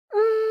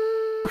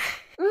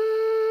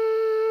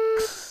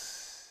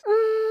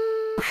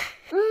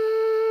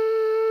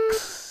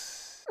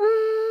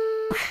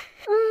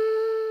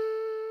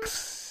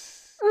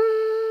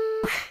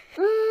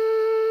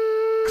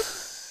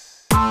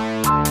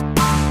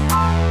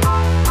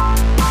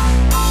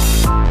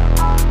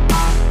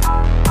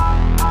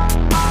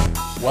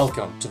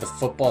Welcome to the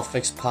Football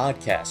Fix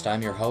podcast.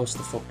 I'm your host,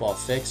 the Football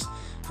Fix.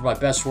 For my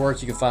best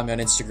work, you can find me on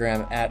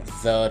Instagram at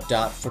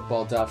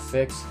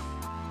the.football.fix.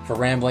 For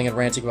rambling and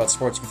ranting about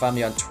sports, you can find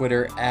me on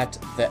Twitter at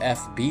the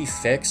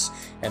FBFix.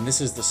 And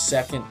this is the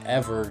second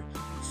ever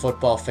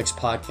Football Fix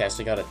podcast.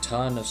 I got a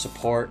ton of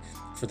support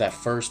for that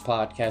first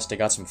podcast. I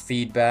got some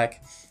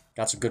feedback,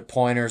 got some good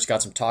pointers,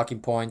 got some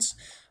talking points.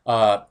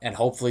 And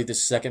hopefully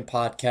this second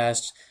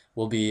podcast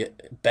will be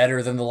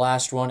better than the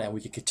last one, and we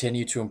can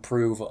continue to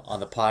improve on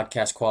the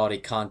podcast quality,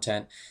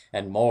 content,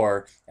 and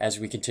more as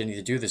we continue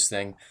to do this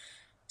thing.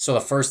 So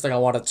the first thing I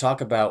wanted to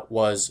talk about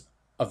was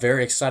a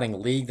very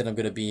exciting league that I'm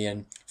going to be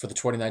in for the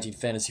 2019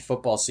 fantasy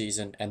football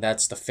season, and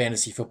that's the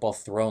Fantasy Football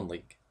Throne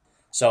League.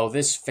 So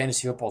this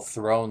Fantasy Football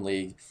Throne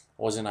League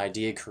was an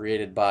idea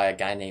created by a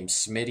guy named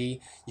Smitty.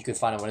 You can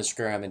find him on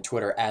Instagram and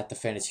Twitter at the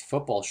Fantasy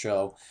Football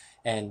Show.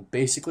 And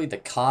basically the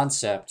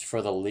concept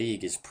for the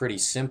league is pretty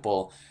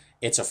simple.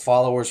 It's a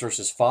followers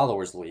versus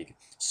followers league.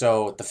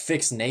 So the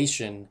Fix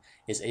Nation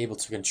is able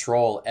to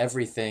control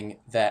everything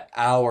that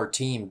our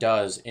team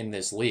does in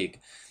this league.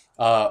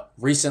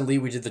 Recently,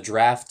 we did the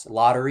draft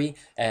lottery,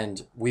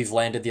 and we've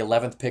landed the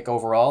 11th pick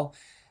overall.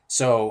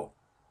 So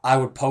I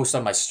would post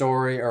on my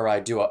story, or I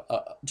do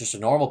just a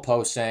normal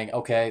post saying,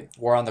 okay,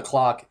 we're on the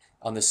clock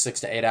on this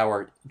 6 to 8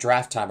 hour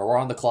draft timer. We're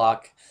on the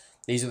clock.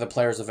 These are the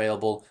players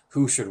available.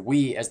 Who should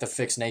we, as the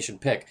Fix Nation,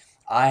 pick?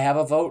 I have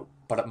a vote,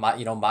 but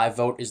my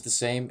vote is the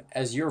same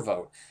as your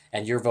vote,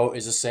 and your vote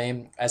is the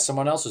same as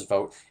someone else's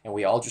vote, and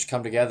we all just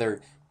come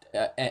together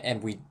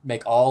and we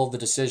make all the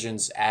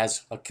decisions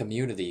as a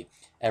community.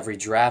 Every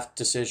draft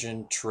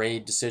decision,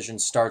 trade decision,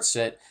 start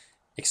sit,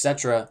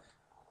 etc.,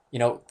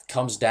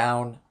 comes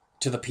down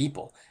to the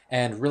people.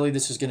 And really,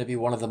 this is going to be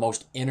one of the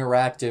most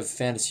interactive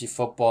fantasy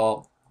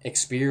football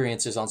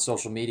experiences on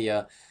social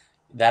media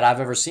that I've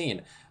ever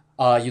seen.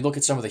 You look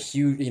at some of the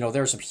huge,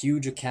 there are some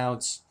huge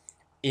accounts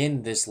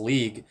in this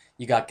league.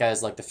 You got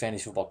guys like the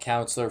Fantasy Football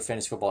Counselor,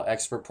 Fantasy Football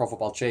Expert, Pro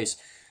Football Chase.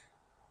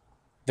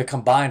 The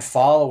combined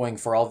following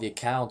for all the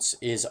accounts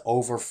is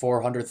over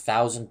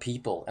 400,000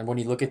 people. And when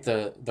you look at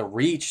the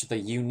reach, the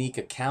unique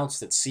accounts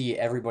that see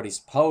everybody's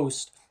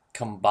post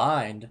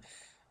combined,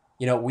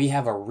 we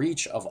have a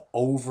reach of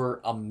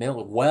over a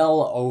million,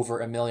 well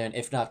over a million,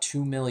 if not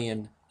 2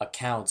 million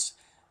accounts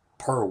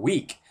per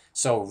week.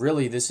 So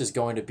really, this is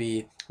going to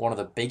be one of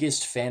the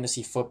biggest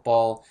fantasy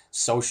football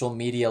social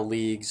media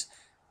leagues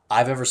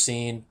I've ever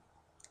seen,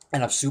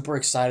 and I'm super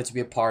excited to be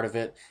a part of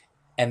it.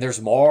 And there's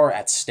more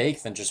at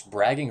stake than just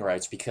bragging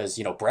rights, because,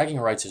 bragging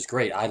rights is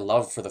great. I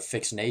love for the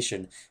Fix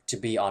Nation to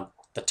be on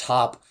the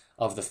top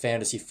of the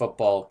fantasy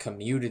football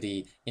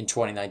community in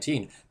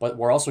 2019. But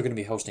we're also going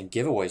to be hosting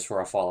giveaways for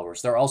our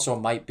followers. There also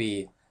might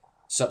be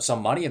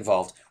some money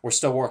involved. We're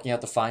still working out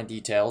the fine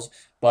details,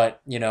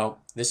 but,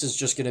 this is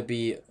just going to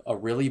be a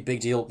really big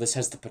deal. This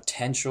has the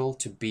potential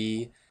to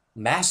be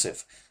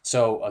massive.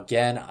 So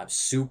again, I'm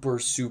super,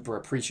 super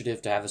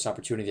appreciative to have this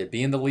opportunity to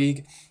be in the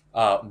league.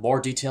 More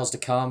details to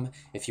come.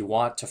 If you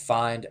want to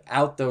find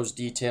out those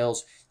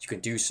details, you can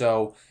do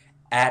so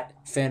at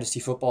Fantasy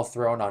Football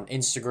Throne on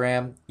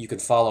Instagram. You can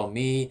follow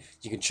me.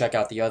 You can check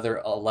out the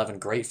other 11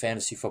 great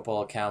fantasy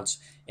football accounts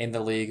in the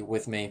league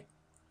with me.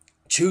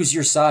 Choose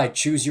your side,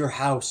 choose your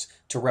house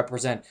to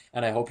represent,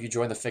 and I hope you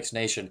join the Fix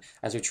Nation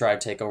as we try to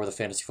take over the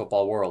fantasy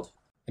football world.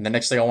 And the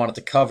next thing I wanted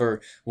to cover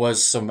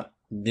was some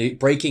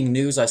breaking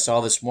news I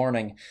saw this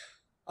morning.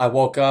 I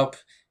woke up,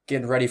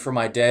 getting ready for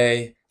my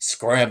day,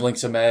 scrambling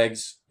some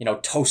eggs,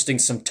 toasting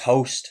some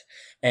toast,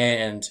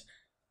 and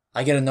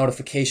I get a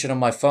notification on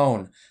my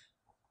phone.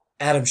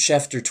 Adam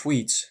Schefter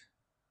tweets,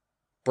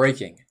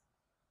 breaking.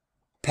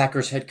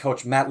 Packers head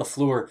coach Matt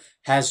LaFleur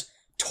has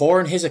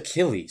torn his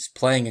Achilles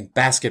playing in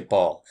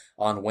basketball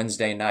on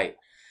Wednesday night.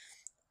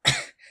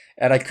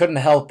 And I couldn't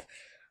help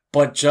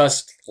but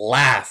just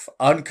laugh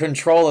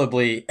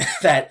uncontrollably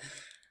that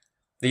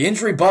the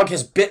injury bug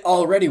has bit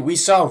already. We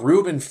saw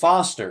Reuben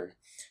Foster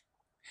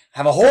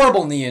have a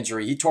horrible knee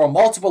injury. He tore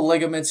multiple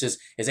ligaments, his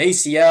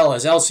ACL,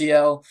 his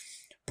LCL.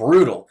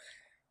 Brutal.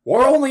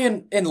 We're only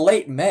in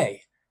late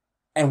May,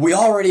 and we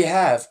already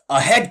have a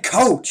head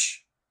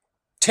coach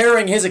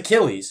tearing his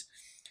Achilles.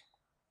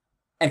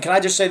 And can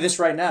I just say this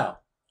right now?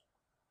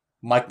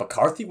 Mike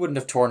McCarthy wouldn't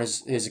have torn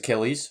his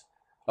Achilles.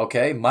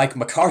 Okay? Mike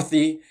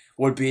McCarthy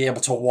would be able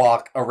to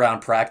walk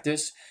around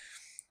practice.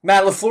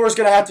 Matt LaFleur is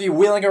going to have to be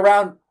wheeling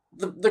around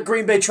the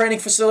Green Bay training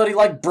facility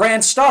like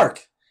Bran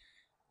Stark.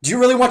 Do you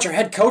really want your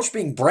head coach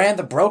being Bran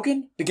the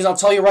Broken? Because I'll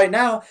tell you right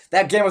now,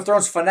 that Game of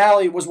Thrones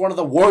finale was one of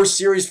the worst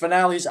series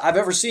finales I've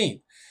ever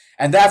seen.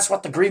 And that's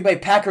what the Green Bay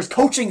Packers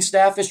coaching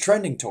staff is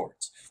trending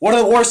towards. One of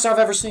the worst I've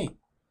ever seen.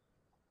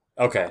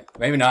 Okay,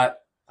 maybe not.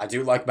 I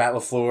do like Matt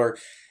LaFleur.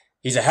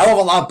 He's a hell of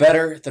a lot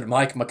better than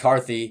Mike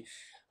McCarthy.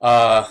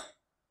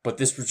 But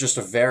this was just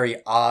a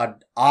very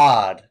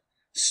odd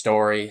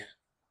story.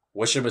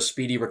 Wish him a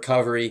speedy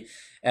recovery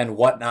and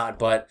whatnot,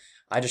 but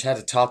I just had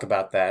to talk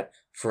about that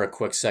for a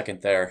quick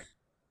second there.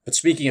 But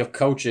speaking of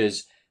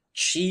coaches,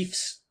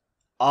 Chiefs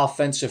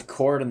offensive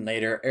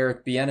coordinator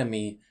Eric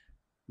Bieniemy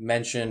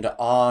mentioned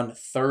on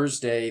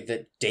Thursday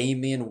that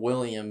Damian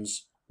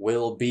Williams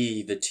will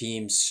be the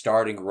team's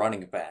starting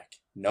running back.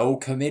 No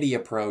committee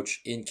approach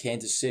in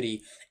Kansas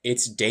City.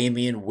 It's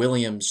Damian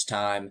Williams'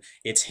 time.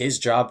 It's his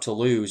job to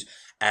lose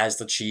as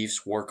the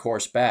Chiefs'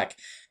 workhorse back.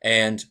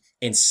 And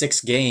in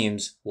 6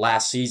 games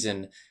last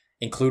season,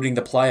 including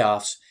the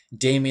playoffs,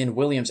 Damian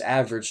Williams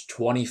averaged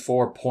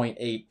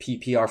 24.8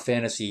 PPR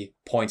fantasy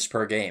points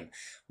per game,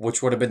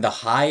 which would have been the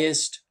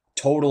highest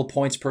total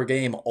points per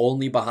game,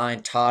 only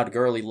behind Todd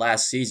Gurley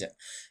last season.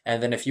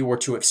 And then if you were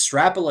to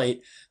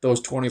extrapolate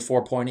those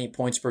 24.8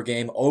 points per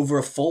game over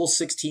a full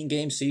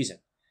 16-game season,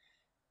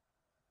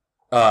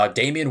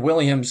 Damian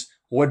Williams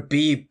would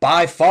be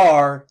by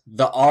far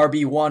the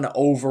RB1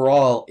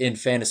 overall in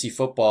fantasy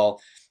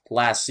football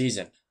last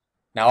season.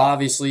 Now,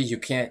 obviously, you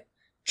can't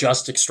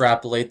just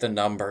extrapolate the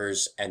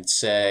numbers and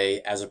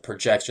say as a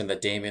projection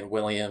that Damian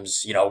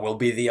Williams, will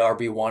be the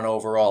RB1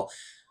 overall.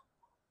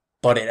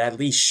 But it at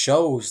least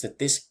shows that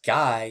this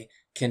guy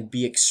can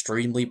be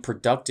extremely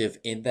productive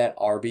in that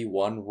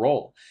RB1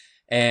 role.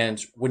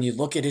 And when you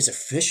look at his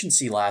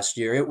efficiency last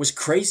year, it was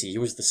crazy. He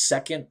was the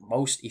second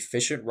most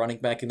efficient running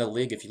back in the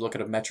league. If you look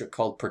at a metric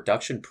called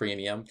production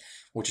premium,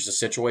 which is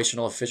a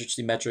situational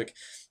efficiency metric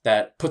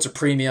that puts a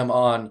premium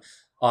on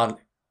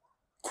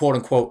quote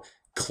unquote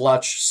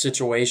clutch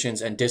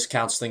situations and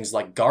discounts things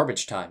like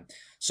garbage time.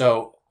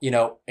 So,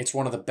 it's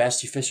one of the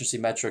best efficiency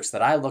metrics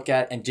that I look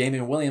at, and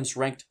Damian Williams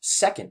ranked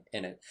second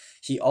in it.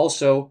 He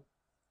also,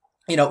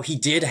 he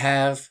did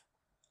have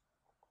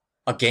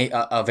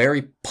a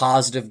very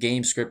positive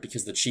game script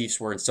because the Chiefs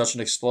were in such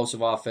an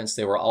explosive offense.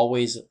 They were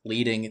always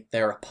leading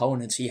their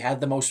opponents. He had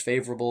the most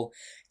favorable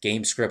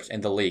game script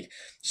in the league.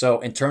 So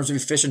in terms of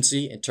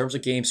efficiency, in terms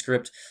of game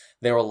script,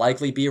 there will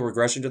likely be a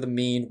regression to the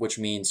mean, which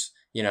means,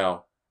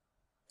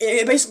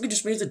 it basically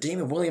just means that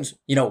Damian Williams,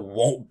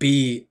 won't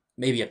be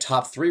maybe a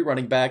top 3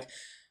 running back.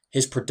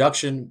 His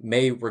production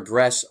may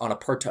regress on a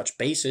per touch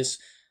basis,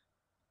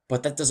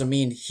 but that doesn't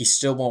mean he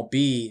still won't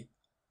be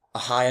a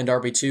high-end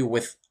RB2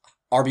 with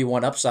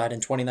RB1 upside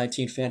in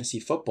 2019 fantasy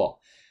football.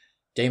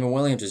 Damian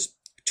Williams is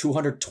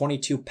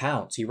 222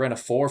 pounds. He ran a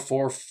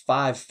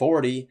 4.45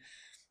 40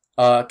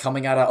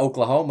 coming out of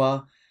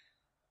Oklahoma.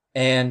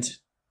 And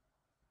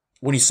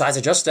when you size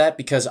adjust that,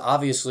 because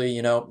obviously,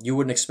 you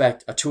wouldn't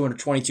expect a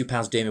 222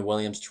 pounds Damian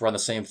Williams to run the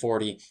same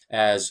 40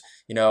 as,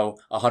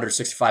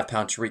 165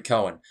 pound Tariq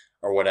Cohen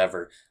or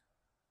whatever.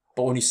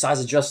 But when you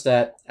size adjust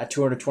that at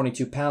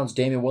 222 pounds,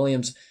 Damian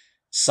Williams'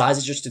 size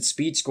adjusted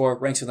speed score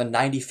ranks in the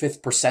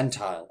 95th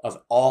percentile of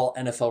all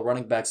NFL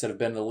running backs that have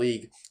been in the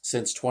league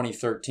since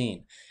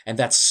 2013. And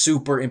that's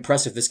super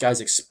impressive. This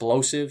guy's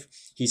explosive,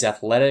 he's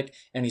athletic,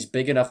 and he's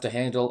big enough to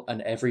handle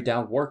an every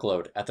down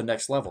workload at the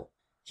next level.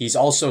 He's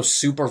also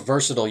super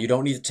versatile. You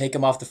don't need to take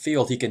him off the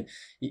field. He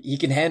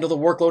can handle the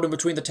workload in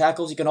between the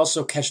tackles. He can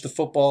also catch the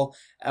football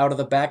out of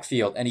the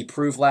backfield. And he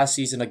proved last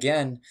season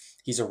again,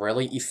 he's a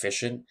really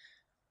efficient,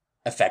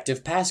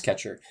 effective pass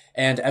catcher.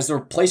 And as the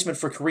replacement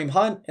for Kareem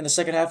Hunt in the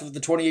second half of the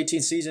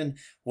 2018 season,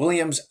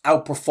 Williams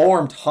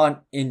outperformed Hunt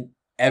in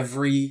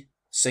every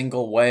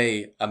single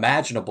way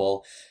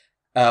imaginable,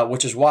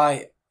 which is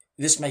why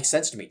this makes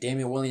sense to me.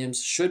 Damian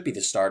Williams should be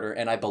the starter,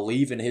 and I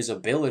believe in his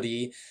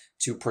ability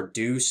to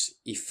produce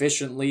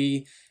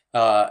efficiently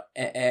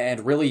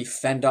and really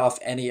fend off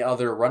any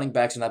other running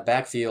backs in that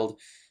backfield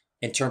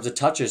in terms of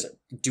touches.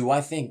 Do I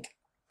think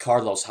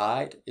Carlos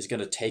Hyde is going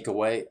to take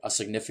away a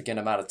significant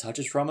amount of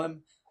touches from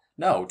him?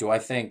 No. Do I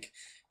think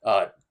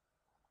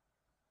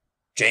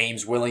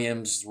James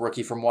Williams,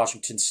 rookie from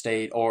Washington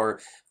State,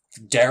 or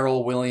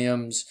Darrell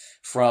Williams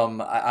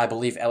from, I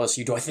believe,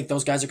 LSU, do I think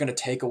those guys are going to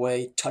take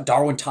away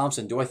Darwin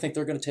Thompson? Do I think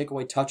they're going to take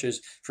away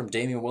touches from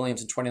Damian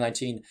Williams in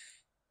 2019?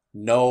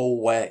 No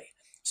way.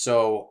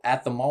 So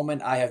at the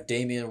moment, I have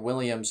Damian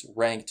Williams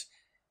ranked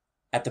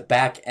at the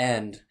back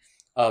end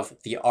of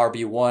the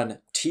RB1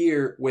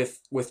 tier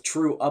with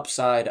true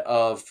upside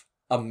of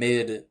a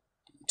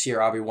mid-tier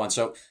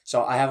RB1.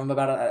 So I have him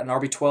about an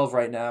RB12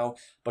 right now,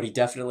 but he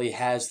definitely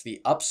has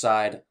the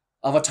upside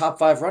of a top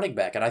 5 running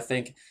back. And I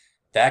think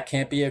that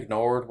can't be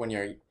ignored when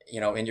you're,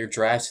 in your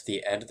drafts at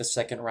the end of the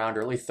second round,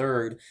 early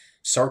third.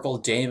 Circle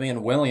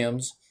Damian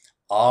Williams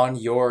on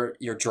your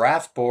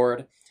draft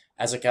board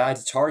as a guy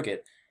to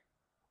target.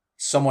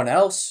 Someone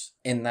else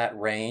in that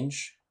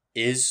range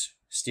is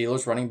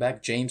Steelers running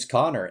back James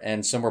Conner,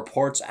 and some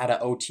reports out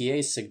of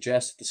OTA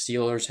suggest the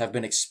Steelers have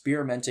been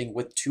experimenting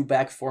with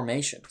 2-back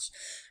formations.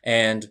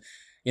 And,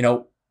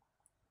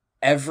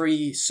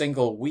 every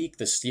single week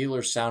the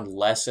Steelers sound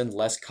less and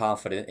less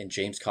confident in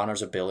James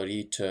Conner's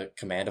ability to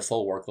command a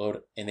full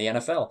workload in the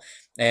NFL.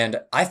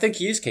 And I think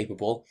he is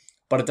capable,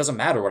 but it doesn't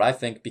matter what I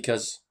think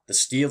because the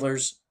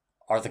Steelers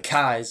are the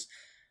guys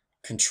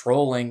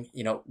controlling,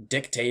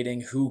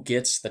 dictating who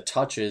gets the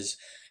touches.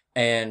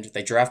 And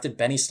they drafted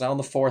Benny Snell in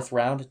the 4th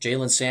round.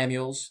 Jalen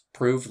Samuels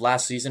proved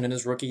last season in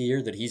his rookie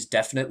year that he's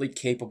definitely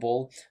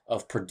capable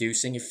of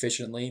producing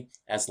efficiently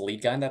as the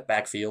lead guy in that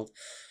backfield.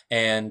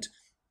 And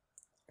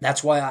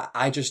that's why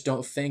I just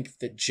don't think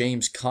that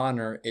James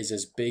Conner is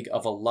as big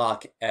of a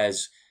lock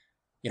as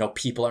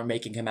people are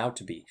making him out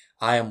to be.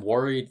 I am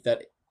worried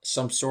that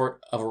some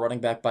sort of a running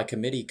back by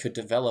committee could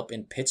develop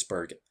in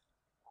Pittsburgh.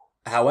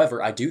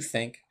 However, I do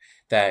think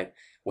that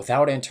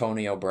without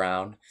Antonio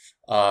Brown,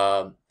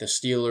 the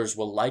Steelers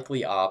will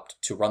likely opt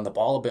to run the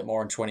ball a bit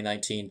more in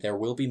 2019. There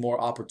will be more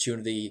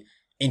opportunity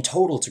in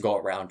total to go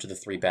around to the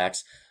three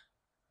backs,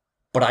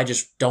 but I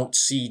just don't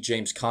see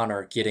James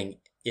Conner getting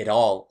it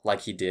all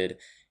like he did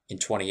in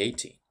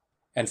 2018.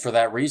 And for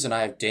that reason,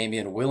 I have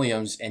Damian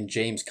Williams and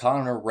James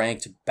Conner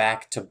ranked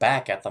back to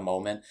back at the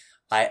moment.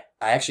 I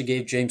actually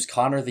gave James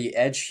Conner the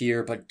edge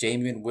here, but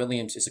Damian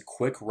Williams is a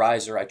quick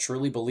riser. I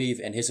truly believe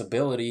in his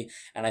ability,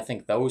 and I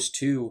think those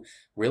two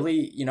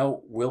really,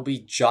 will be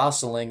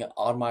jostling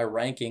on my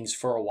rankings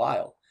for a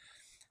while.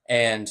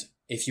 And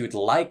if you would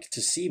like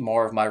to see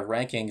more of my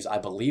rankings, I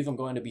believe I'm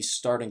going to be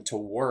starting to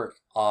work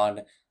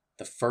on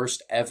the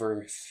first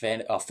ever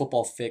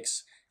Football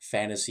Fix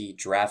fantasy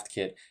draft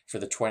kit for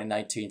the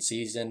 2019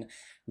 season.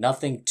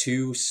 Nothing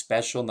too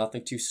special,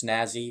 nothing too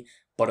snazzy,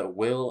 but it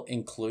will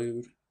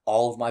include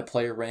all of my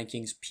player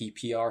rankings,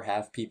 PPR,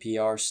 half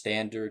PPR,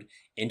 standard,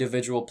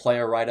 individual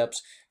player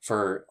write-ups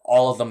for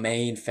all of the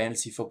main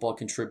fantasy football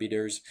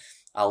contributors.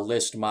 I'll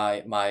list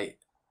my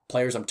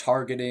players I'm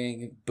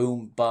targeting,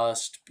 boom,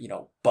 bust,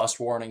 bust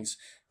warnings,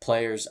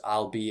 players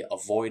I'll be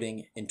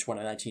avoiding in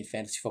 2019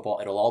 fantasy football.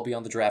 It'll all be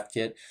on the draft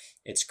kit.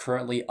 It's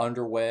currently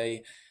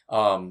underway.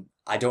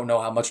 I don't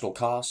know how much it'll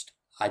cost.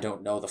 I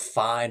don't know the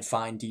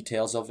fine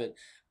details of it,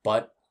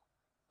 but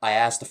I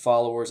asked the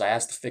followers, I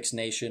asked the Fix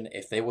Nation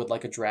if they would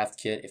like a draft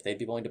kit, if they'd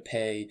be willing to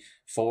pay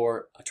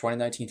for a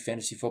 2019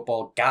 fantasy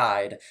football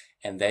guide,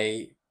 and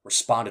they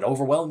responded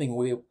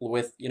overwhelmingly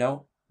with,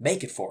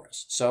 make it for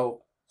us.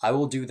 So I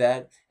will do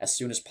that as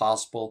soon as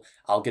possible.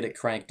 I'll get it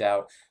cranked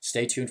out.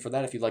 Stay tuned for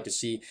that if you'd like to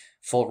see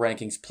full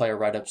rankings, player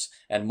write-ups,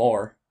 and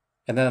more.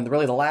 And then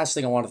really the last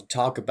thing I wanted to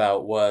talk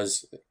about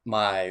was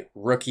my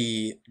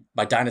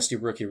Dynasty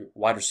rookie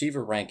wide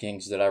receiver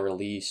rankings that I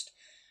released.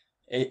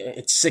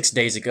 It's 6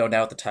 days ago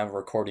now at the time of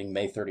recording,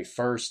 May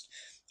 31st.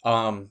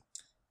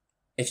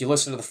 If you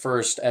listen to the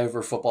first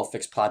ever Football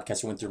Fix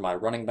podcast, I went through my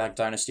running back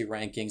dynasty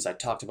rankings. I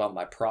talked about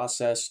my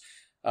process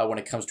when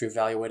it comes to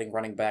evaluating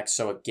running backs.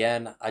 So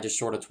again, I just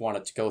sort of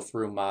wanted to go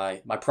through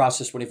my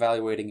process when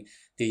evaluating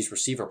these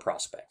receiver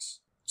prospects.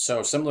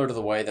 So similar to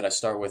the way that I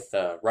start with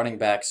running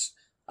backs,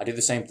 I do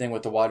the same thing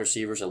with the wide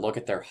receivers. I look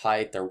at their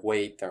height, their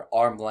weight, their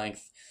arm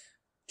length.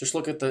 Just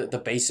look at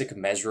the basic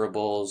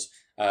measurables.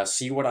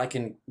 See what I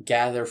can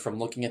gather from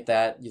looking at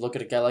that. You look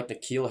at a guy like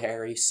N'Keal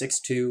Harry,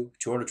 6'2",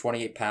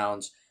 228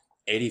 pounds,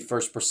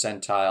 81st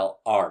percentile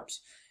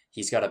arms.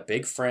 He's got a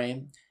big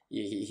frame.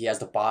 He has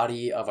the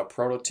body of a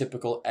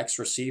prototypical X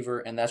receiver,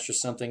 and that's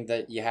just something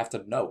that you have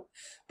to note.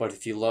 But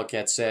if you look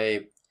at,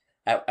 say,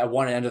 at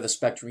one end of the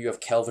spectrum, you have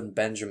Kelvin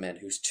Benjamin,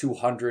 who's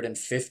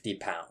 250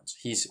 pounds.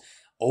 He's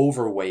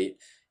overweight.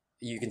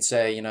 You can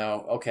say,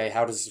 okay,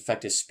 how does this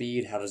affect his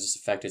speed? How does this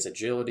affect his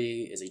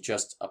agility? Is he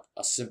just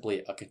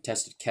simply a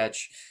contested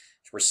catch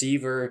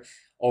receiver?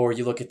 Or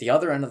you look at the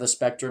other end of the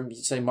spectrum, you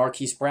say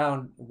Marquise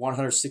Brown,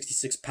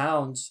 166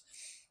 pounds.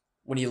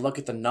 When you look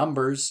at the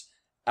numbers,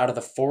 out of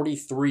the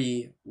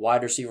 43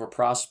 wide receiver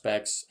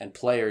prospects and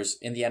players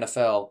in the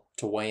NFL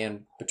to weigh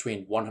in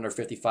between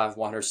 155 and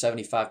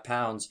 175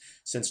 pounds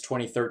since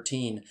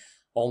 2013,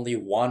 only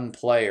one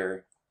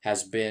player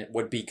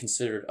would be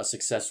considered a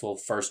successful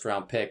first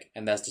round pick,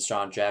 and that's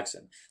Deshaun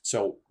Jackson.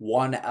 So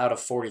 1 out of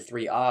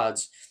 43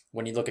 odds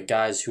when you look at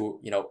guys who,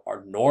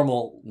 are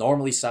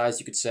normally sized,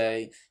 you could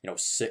say,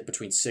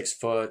 between 6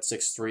 foot,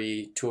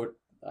 6'3",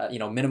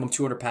 minimum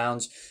 200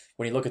 pounds.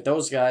 When you look at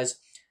those guys,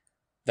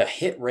 the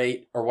hit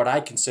rate, or what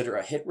I consider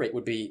a hit rate,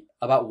 would be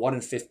about 1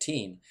 in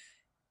 15.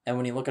 And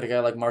when you look at a guy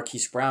like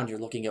Marquise Brown, you're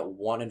looking at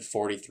 1 in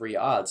 43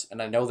 odds.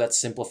 And I know that's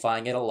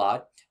simplifying it a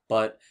lot,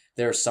 but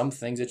there are some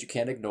things that you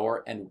can't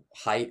ignore, and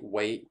height,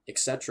 weight,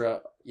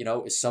 etc.,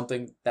 is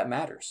something that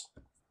matters.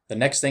 The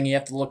next thing you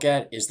have to look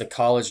at is the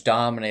college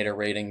dominator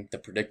rating, the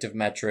predictive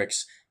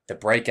metrics, the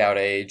breakout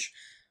age.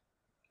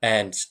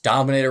 And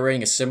dominator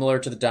rating is similar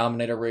to the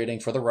dominator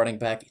rating for the running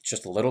back. It's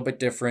just a little bit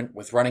different.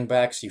 With running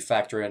backs, you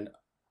factor in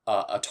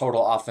a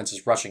total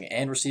offense's rushing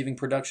and receiving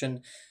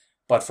production.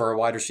 But for a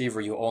wide receiver,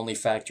 you only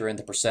factor in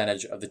the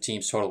percentage of the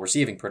team's total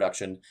receiving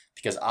production,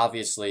 because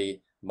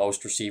obviously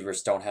most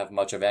receivers don't have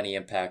much of any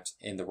impact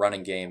in the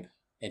running game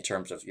in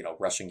terms of,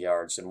 rushing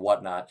yards and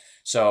whatnot.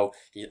 So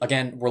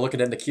again, we're looking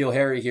at N'Keal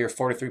Harry here,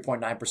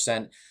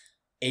 43.9%,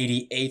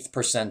 88th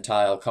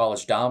percentile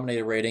college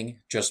dominator rating.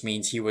 Just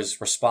means he was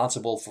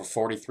responsible for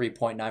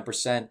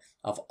 43.9%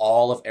 of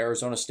all of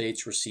Arizona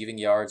State's receiving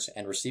yards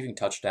and receiving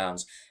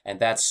touchdowns. And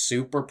that's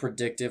super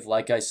predictive.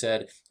 Like I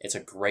said, it's a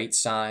great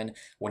sign.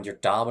 When you're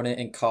dominant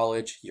in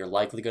college, you're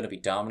likely going to be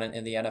dominant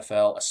in the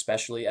NFL,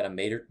 especially in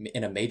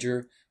a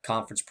major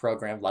conference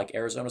program like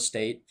Arizona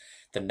State.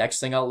 The next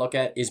thing I'll look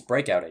at is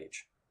breakout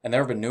age. And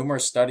there have been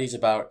numerous studies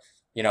about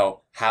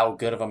how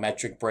good of a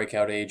metric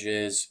breakout age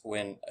is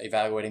when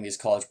evaluating these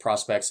college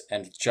prospects.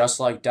 And just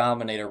like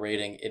dominator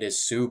rating, it is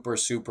super,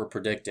 super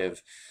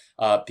predictive.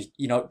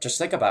 Just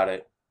think about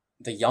it.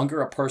 The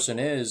younger a person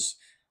is,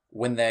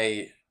 when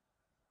they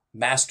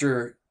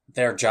master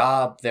their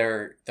job,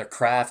 their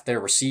craft, their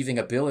receiving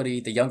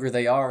ability, the younger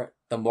they are,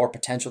 the more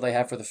potential they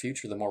have for the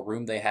future, the more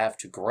room they have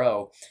to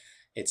grow.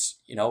 It's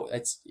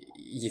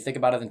you think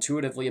about it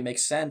intuitively, it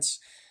makes sense.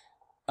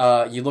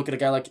 You look at a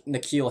guy like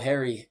N'Keal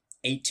Harry,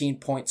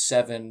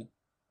 18.7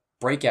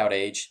 breakout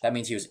age. That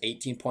means he was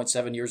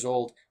 18.7 years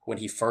old when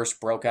he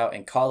first broke out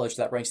in college.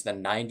 That ranks the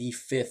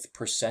 95th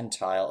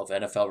percentile of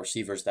NFL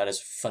receivers. That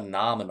is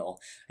phenomenal.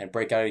 And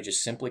breakout age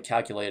is simply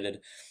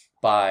calculated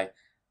by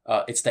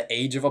it's the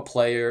age of a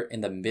player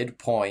in the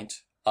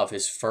midpoint of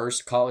his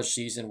first college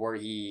season where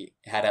he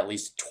had at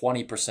least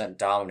 20%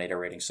 dominator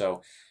rating.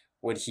 So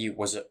when he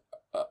was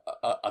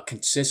a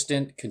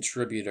consistent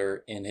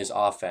contributor in his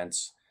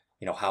offense,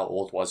 how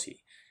old was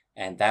he?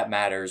 And that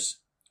matters,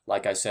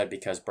 like I said,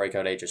 because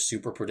breakout age is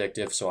super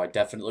predictive. So I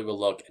definitely will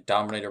look at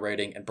dominator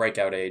rating and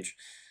breakout age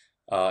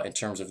in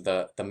terms of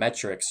the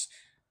metrics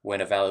when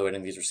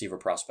evaluating these receiver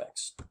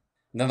prospects.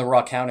 And then the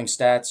raw counting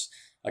stats.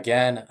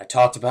 Again, I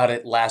talked about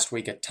it last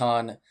week a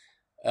ton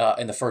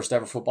in the first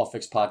ever Football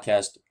Fix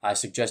podcast. I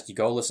suggest you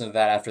go listen to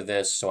that after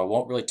this, so I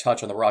won't really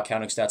touch on the raw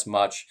counting stats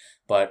much,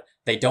 but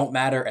they don't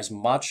matter as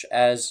much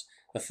as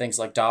the things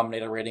like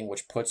dominator rating,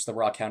 which puts the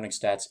raw counting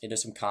stats into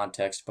some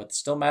context, but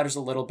still matters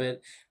a little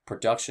bit.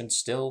 Production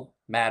still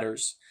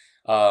matters.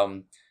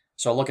 So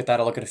I look at that.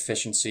 I look at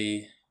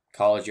efficiency,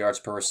 college yards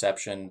per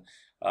reception.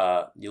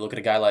 You look at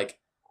a guy like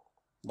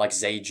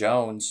Zay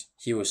Jones.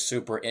 He was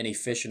super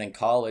inefficient in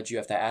college. You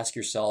have to ask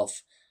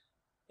yourself,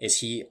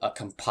 is he a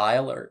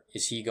compiler?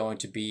 Is he going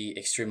to be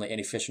extremely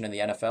inefficient in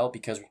the NFL?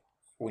 Because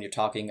when you're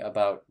talking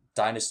about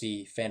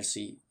dynasty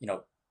fantasy,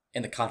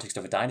 in the context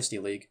of a dynasty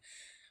league,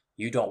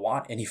 you don't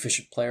want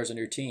inefficient players on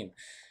your team.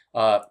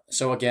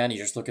 So again, you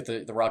just look at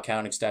the raw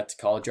counting stats,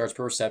 college yards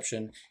per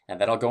reception, and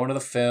then I'll go into the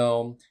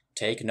film,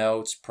 take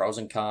notes, pros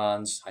and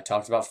cons. I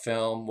talked about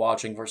film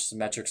watching versus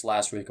metrics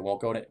last week. I won't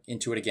go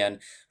into it again,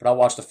 but I'll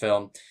watch the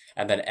film,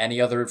 and then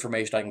any other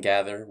information I can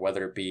gather,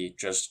 whether it be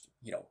just,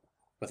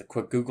 with a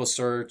quick Google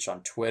search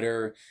on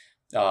Twitter,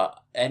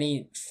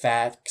 any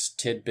facts,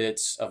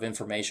 tidbits of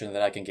information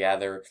that I can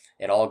gather,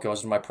 it all goes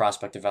into my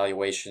prospect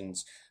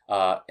evaluations,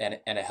 and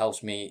it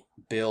helps me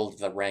build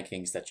the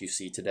rankings that you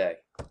see today.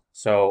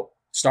 So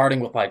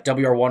starting with my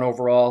WR1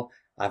 overall,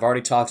 I've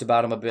already talked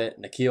about him a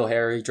bit. N'Keal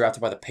Harry,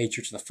 drafted by the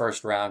Patriots in the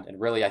first round, and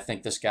really I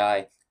think this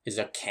guy is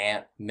a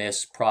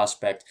can't-miss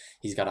prospect.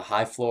 He's got a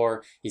high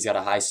floor. He's got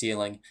a high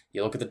ceiling.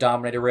 You look at the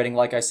dominator rating,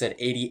 like I said,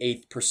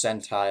 88th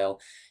percentile.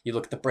 You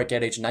look at the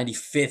breakout age,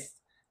 95th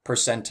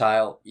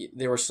percentile.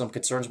 There were some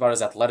concerns about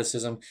his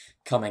athleticism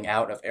coming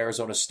out of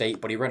Arizona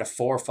State, but he ran a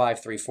 4.5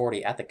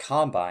 340 at the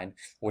combine,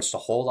 which is a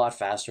whole lot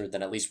faster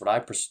than at least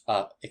what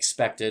I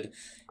expected.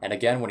 And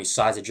again, when he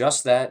size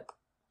adjusts that,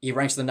 he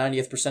ranks in the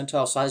 90th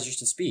percentile size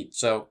adjusted speed.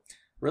 So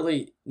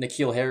really,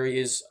 N'Keal Harry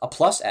is a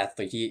plus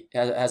athlete. He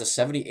has a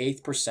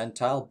 78th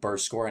percentile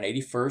burst score, an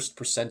 81st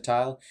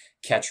percentile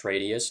catch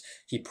radius.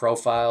 He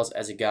profiles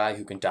as a guy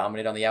who can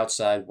dominate on the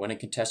outside, win in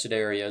contested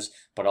areas,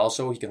 but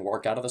also he can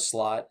work out of the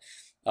slot.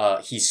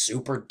 He's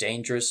super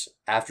dangerous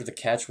after the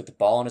catch with the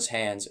ball in his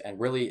hands. And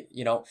really,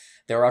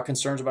 there are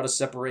concerns about his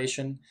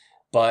separation.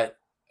 But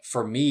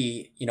for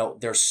me,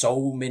 there's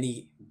so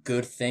many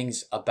good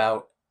things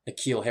about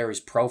N'Keal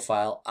Harry's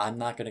profile. I'm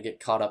not going to get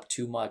caught up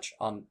too much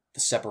on the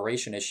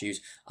separation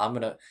issues. I'm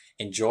going to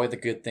enjoy the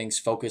good things,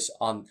 focus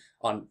on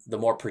the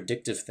more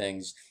predictive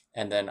things,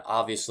 and then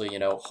obviously,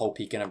 hope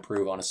he can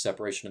improve on his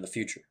separation in the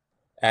future.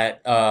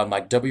 At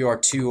my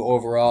WR2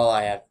 overall,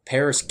 I have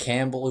Paris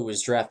Campbell, who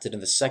was drafted in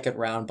the second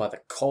round by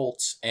the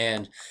Colts.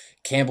 And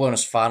Campbell in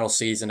his final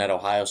season at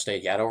Ohio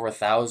State, he had over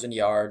 1,000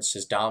 yards.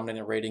 His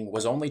dominant rating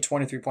was only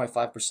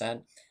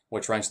 23.5%,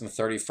 which ranks in the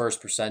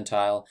 31st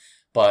percentile.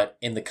 But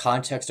in the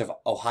context of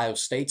Ohio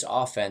State's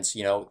offense,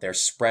 their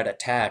spread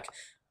attack,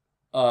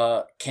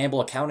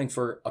 Campbell accounting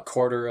for a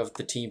quarter of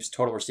the team's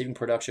total receiving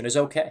production is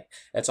okay.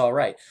 That's all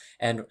right.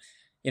 And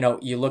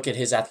you look at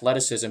his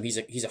athleticism.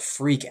 He's a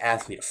freak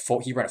athlete.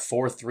 He ran a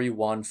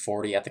 4.31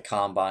 40 at the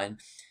combine.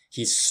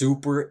 He's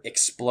super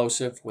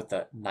explosive with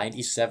a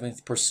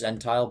 97th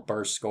percentile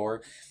burst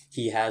score.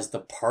 He has the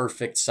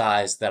perfect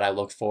size that I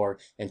look for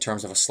in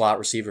terms of a slot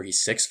receiver.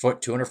 He's 6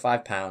 foot,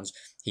 205 pounds.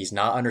 He's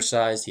not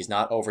undersized. He's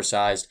not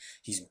oversized.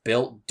 He's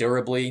built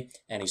durably,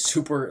 and he's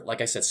super,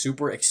 like I said,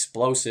 super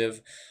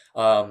explosive.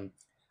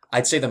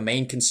 I'd say the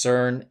main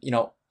concern,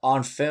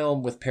 on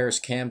film with Paris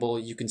Campbell,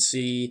 you can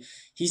see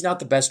he's not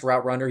the best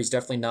route runner. He's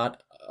definitely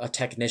not a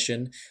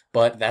technician,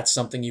 but that's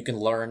something you can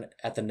learn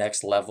at the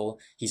next level.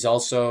 He's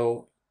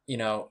also,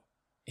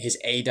 his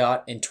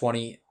ADOT in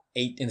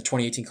the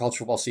 2018 college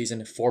football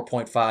season,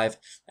 4.5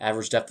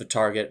 average depth of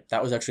target.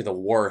 That was actually the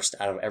worst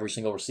out of every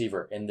single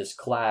receiver in this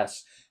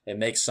class. It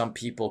makes some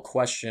people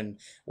question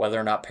whether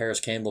or not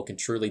Paris Campbell can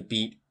truly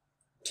beat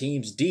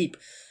teams deep.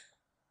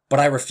 But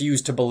I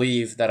refuse to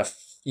believe that a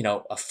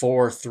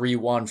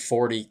 4.31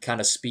 40 kind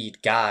of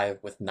speed guy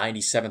with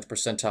 97th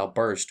percentile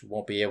burst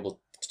won't be able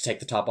to take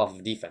the top off of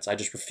a defense. I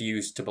just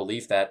refuse to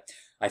believe that.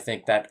 I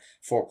think that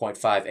 4.5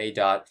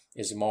 ADOT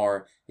is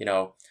more,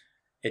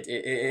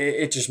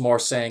 It's just more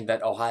saying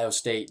that Ohio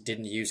State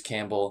didn't use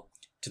Campbell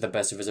to the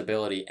best of his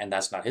ability, and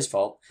that's not his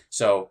fault.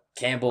 So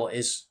Campbell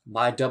is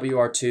my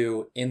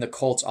WR2 in the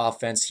Colts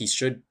offense. He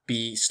should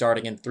be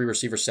starting in 3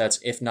 receiver sets,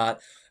 if not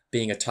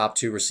being a top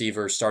 2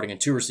 receiver, starting in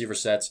 2 receiver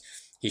sets.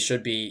 He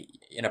should be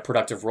in a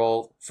productive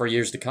role for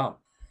years to come.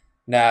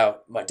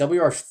 Now, my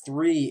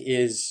WR3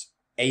 is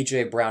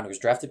A.J. Brown, who was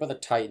drafted by the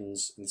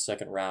Titans in the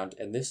second round,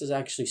 and this is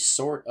actually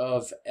sort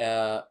of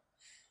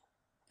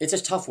it's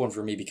a tough one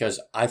for me because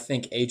I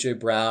think A.J.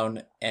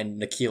 Brown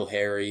and N'Keal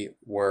Harry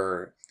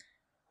were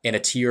in a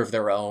tier of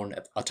their own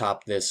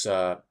atop this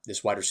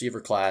wide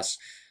receiver class,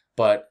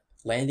 but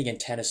landing in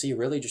Tennessee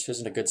really just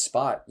isn't a good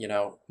spot.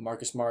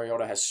 Marcus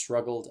Mariota has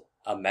struggled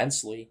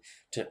immensely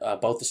to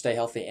both to stay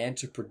healthy and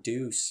to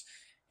produce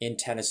in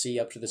Tennessee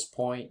up to this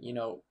point.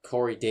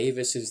 Corey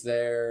Davis is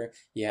there.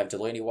 You have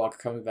Delaney Walker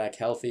coming back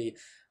healthy.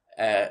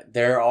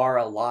 There are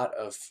a lot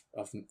of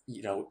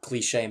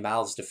cliche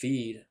mouths to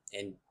feed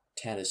in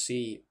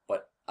Tennessee,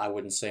 but I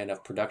wouldn't say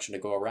enough production to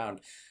go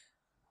around.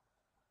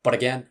 But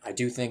again, I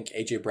do think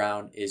A.J.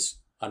 Brown is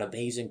an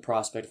amazing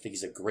prospect. I think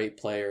he's a great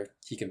player.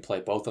 He can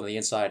play both on the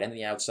inside and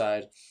the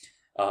outside.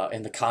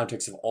 In the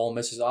context of Ole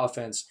Miss's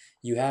offense,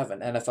 you have an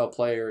NFL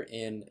player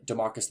in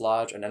DeMarcus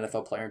Lodge, an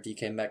NFL player in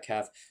DK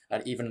Metcalf,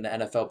 and even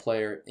an NFL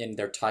player in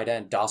their tight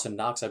end, Dawson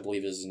Knox, I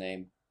believe is his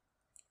name.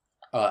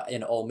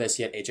 In Ole Miss,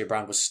 yet A.J.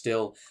 Brown was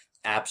still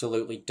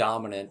absolutely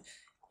dominant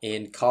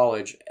in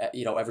college,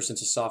 ever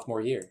since his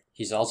sophomore year.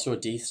 He's also a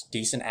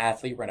decent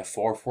athlete, ran a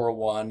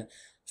 4.41,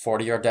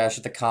 40-yard dash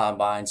at the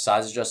combine,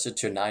 size adjusted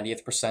to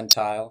 90th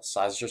percentile,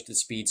 size adjusted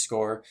speed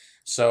score.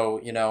 So,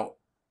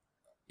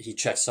 he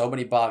checks so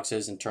many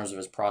boxes in terms of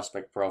his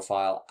prospect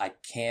profile. I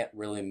can't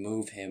really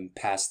move him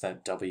past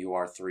that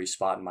WR3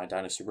 spot in my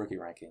Dynasty rookie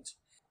rankings.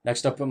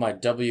 Next up in my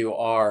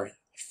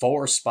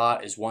WR4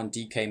 spot is one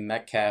DK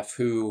Metcalf,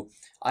 who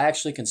I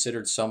actually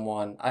considered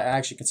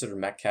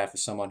Metcalf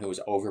as someone who was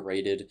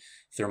overrated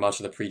through much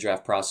of the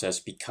pre-draft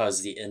process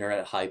because the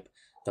internet hype,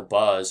 the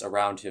buzz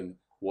around him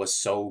was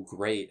so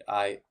great.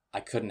 I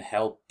couldn't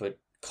help but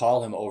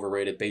call him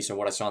overrated based on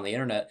what I saw on the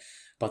internet,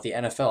 but the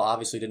NFL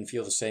obviously didn't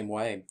feel the same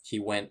way. He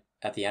went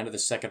at the end of the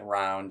second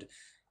round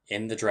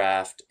in the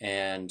draft,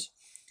 and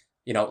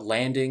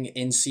landing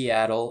in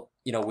Seattle,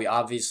 we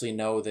obviously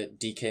know that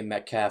DK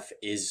Metcalf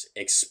is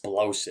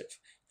explosive.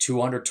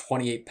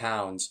 228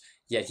 pounds,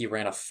 yet he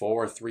ran a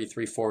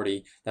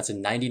 4.3340. That's a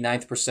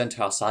 99th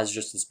percentile size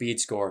adjusted speed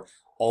score,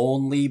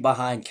 only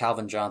behind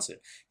Calvin Johnson.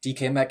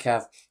 DK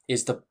Metcalf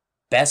is the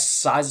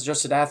best size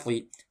adjusted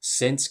athlete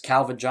since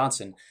Calvin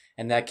Johnson,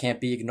 and that can't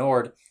be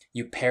ignored.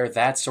 You pair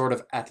that sort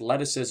of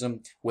athleticism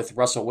with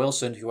Russell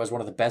Wilson, who has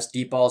one of the best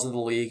deep balls in the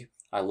league.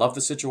 I love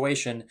the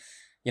situation.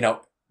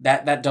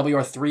 That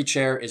WR3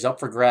 chair is up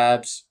for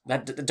grabs.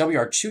 That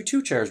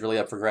WR2 chair is really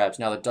up for grabs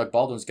now that Doug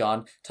Baldwin's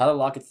gone. Tyler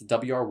Lockett's the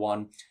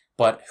WR1,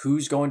 but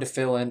who's going to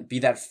fill in, be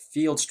that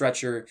field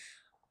stretcher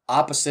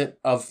opposite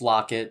of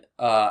Lockett?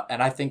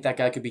 And I think that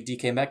guy could be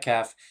DK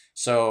Metcalf.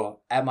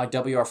 So at my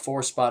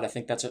WR4 spot, I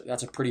think that's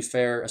a pretty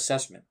fair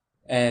assessment.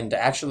 And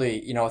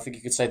actually, I think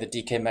you could say that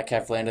DK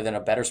Metcalf landed in a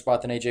better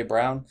spot than A.J.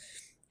 Brown.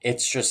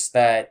 It's just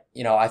that,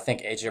 I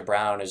think A.J.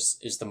 Brown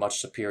is the much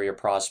superior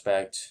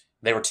prospect.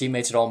 They were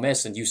teammates at Ole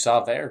Miss, and you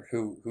saw there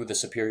who the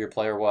superior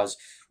player was,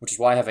 which is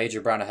why I have A.J.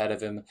 Brown ahead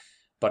of him.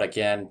 But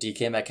again,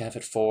 DK Metcalf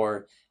at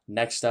 4.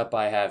 Next up,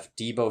 I have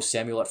Deebo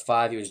Samuel at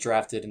 5. He was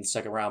drafted in the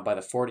second round by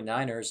the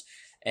 49ers.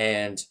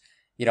 And,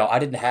 I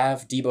didn't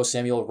have Deebo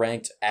Samuel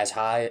ranked as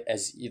high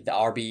as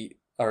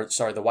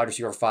the wide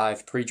receiver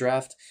 5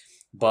 pre-draft.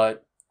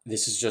 But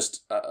this is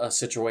just a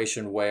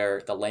situation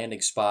where the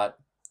landing spot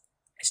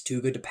is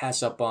too good to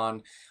pass up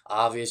on.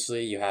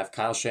 Obviously, you have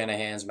Kyle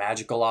Shanahan's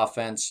magical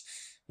offense.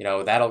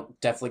 That'll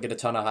definitely get a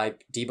ton of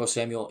hype. Deebo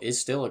Samuel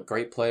is still a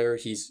great player.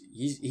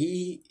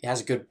 He has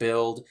a good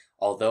build,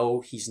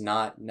 although he's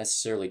not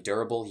necessarily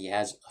durable. He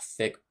has a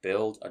thick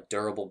build, a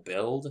durable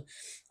build.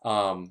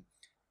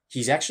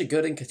 He's actually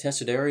good in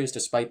contested areas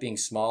despite being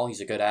small. He's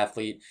a good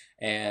athlete,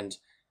 and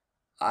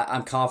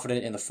I'm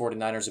confident in the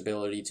 49ers'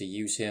 ability to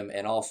use him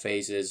in all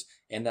phases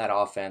in that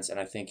offense, and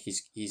I think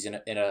he's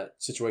in a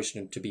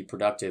situation to be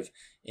productive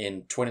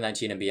in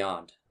 2019 and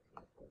beyond.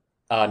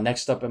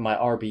 Next up in my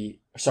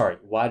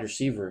wide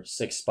receiver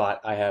 6 spot,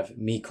 I have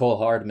Mecole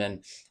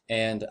Hardman,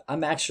 and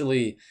I'm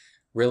actually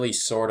really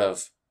sort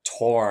of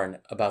torn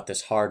about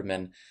this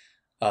Hardman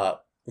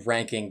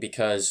ranking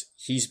because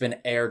he's been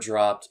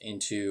airdropped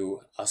into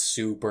a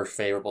super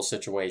favorable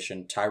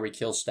situation. Tyreek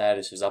Hill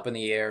status is up in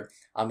the air.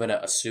 I'm going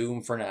to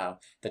assume for now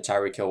that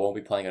Tyreek Hill won't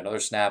be playing another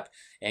snap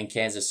in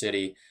Kansas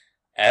City,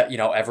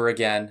 ever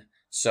again.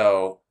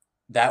 So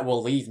that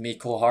will leave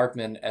Mecole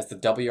Hardman as the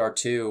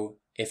WR2,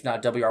 if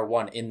not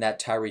WR1, in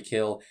that Tyreek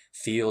Hill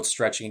field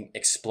stretching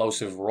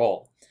explosive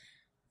role.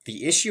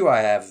 The issue I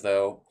have,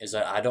 though, is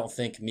that I don't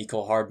think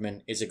Mecole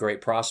Hardman is a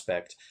great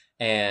prospect.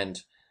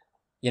 And,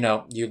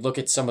 you look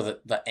at some of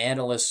the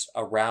analysts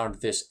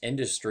around this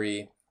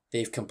industry,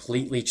 they've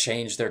completely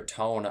changed their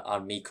tone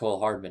on Mecole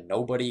Hardman.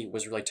 Nobody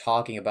was really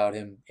talking about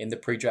him in the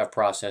pre-draft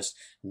process.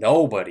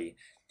 Nobody.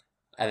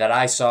 and that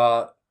I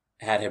saw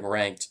had him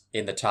ranked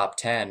in the top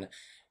 10.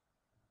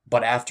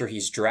 But after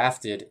he's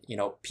drafted,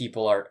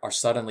 people are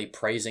suddenly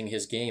praising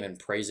his game and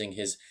praising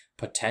his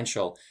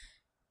potential.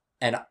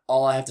 And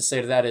all I have to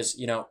say to that is,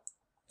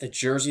 the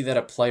jersey that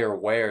a player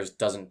wears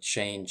doesn't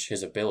change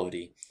his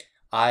ability.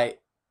 I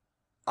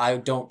I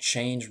don't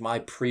change my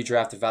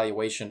pre-draft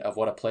evaluation of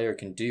what a player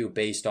can do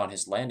based on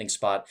his landing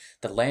spot.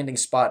 The landing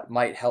spot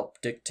might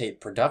help dictate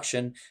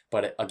production,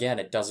 but again,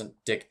 it doesn't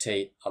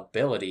dictate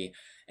ability.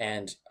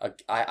 And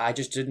I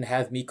just didn't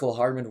have Mecole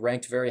Hardman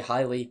ranked very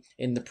highly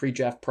in the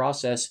pre-draft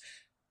process.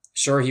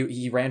 Sure,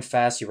 he ran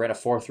fast. He ran a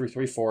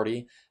 4.33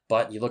 40,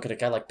 but you look at a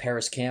guy like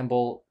Paris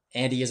Campbell,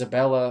 Andy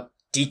Isabella,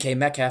 DK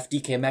Metcalf.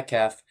 DK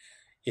Metcalf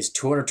is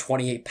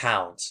 228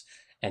 pounds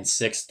and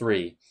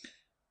 6'3".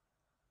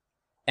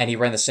 And he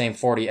ran the same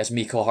 40 as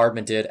Mecole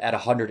Hardman did at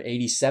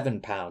 187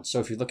 pounds. So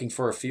if you're looking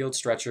for a field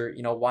stretcher,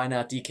 why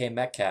not DK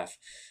Metcalf?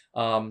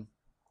 Mecole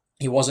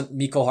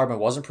Hardman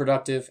wasn't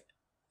productive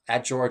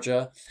at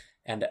Georgia.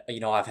 And,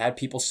 I've had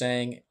people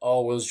saying,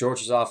 oh, it was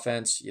Georgia's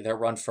offense. They'll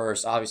run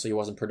first. Obviously, he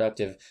wasn't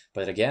productive.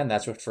 But again,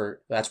 that's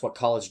what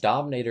College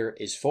Dominator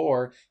is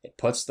for. It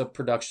puts the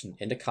production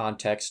into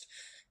context.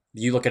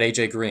 You look at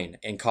A.J. Green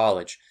in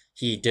college.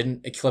 He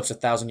didn't eclipse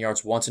 1,000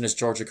 yards once in his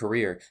Georgia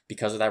career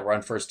because of that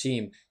run-first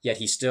team, yet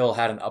he still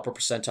had an upper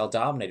percentile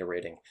dominator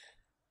rating.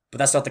 But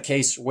that's not the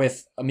case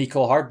with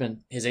Mecole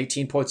Hardman. His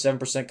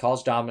 18.7%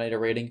 college dominator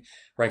rating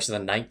ranks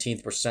in the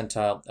 19th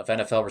percentile of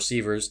NFL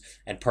receivers,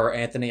 and per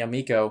Anthony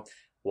Amico,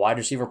 wide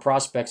receiver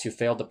prospects who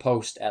failed to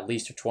post at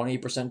least a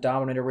 28%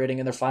 dominator rating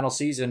in their final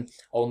season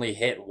only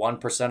hit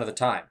 1% of the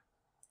time.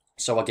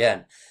 So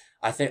again,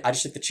 I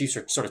just think the Chiefs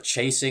are sort of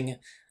chasing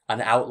an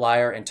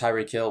outlier in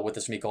Tyreek Hill with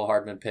this Mecole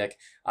Hardman pick.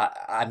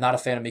 I'm not a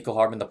fan of Mecole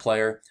Hardman, the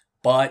player,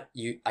 but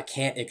I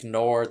can't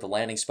ignore the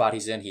landing spot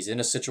he's in. He's in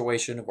a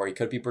situation where he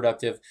could be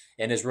productive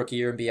in his rookie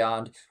year and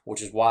beyond,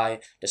 which is why,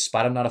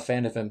 despite I'm not a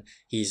fan of him,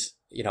 he's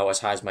as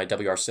high as my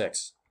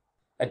WR6.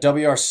 At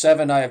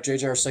WR7, I have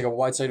J.J.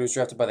 Arcega-Whiteside, who was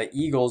drafted by the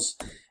Eagles,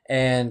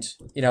 and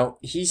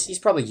he's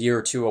probably a year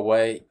or two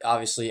away.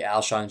 Obviously,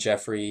 Alshon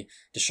Jeffrey,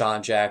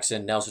 Deshaun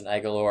Jackson, Nelson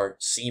Aguilar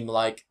seem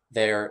like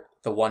they're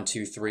the 1,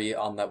 2, 3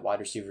 on that wide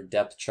receiver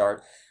depth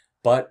chart.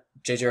 But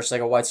J.J.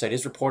 Arcega-Whiteside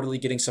is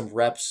reportedly getting some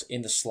reps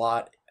in the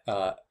slot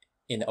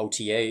in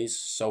OTAs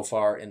so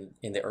far in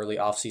the early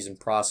offseason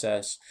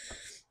process.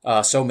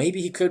 So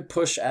maybe he could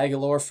push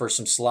Aguilar for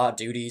some slot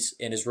duties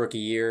in his rookie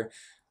year.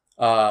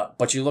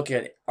 But you look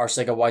at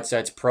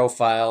Arcega-Whiteside's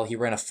profile, he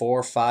ran a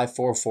 4.5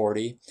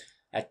 4.40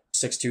 at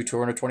 6'2",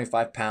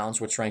 225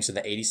 pounds, which ranks in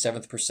the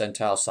 87th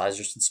percentile size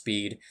and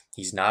speed.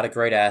 He's not a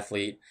great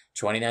athlete.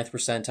 29th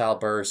percentile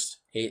burst,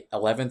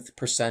 11th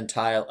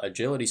percentile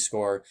agility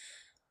score.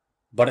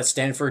 But at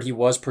Stanford, he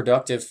was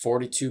productive.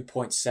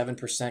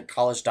 42.7%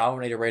 college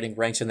dominator rating,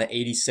 ranks in the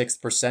 86th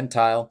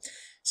percentile.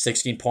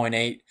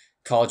 16.8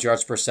 college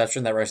yards per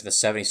reception, that ranks in the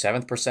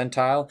 77th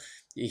percentile.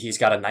 He's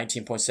got a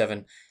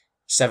 19.7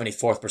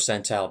 74th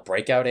percentile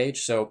breakout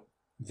age. So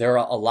there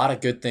are a lot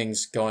of good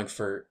things going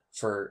for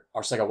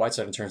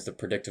Arcega-Whiteside in terms of the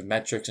predictive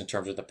metrics, in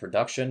terms of the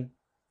production,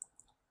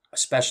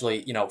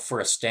 especially, for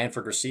a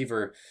Stanford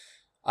receiver.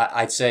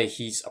 I'd say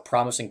he's a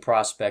promising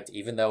prospect,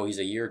 even though he's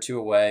a year or two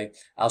away.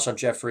 Alshon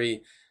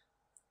Jeffrey,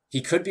 he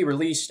could be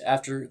released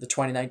after the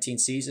 2019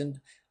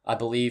 season. I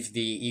believe the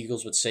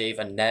Eagles would save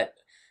a net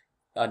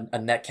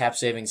cap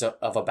savings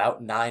of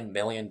about $9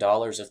 million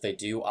if they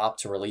do opt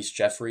to release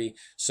Jeffrey.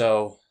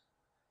 So,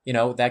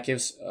 that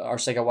gives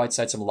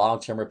Arcega-Whiteside some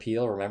long-term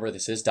appeal. Remember,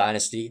 this is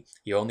Dynasty.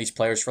 You own these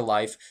players for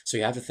life. So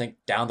you have to think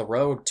down the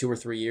road 2 or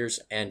 3 years.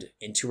 And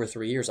in 2 or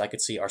 3 years, I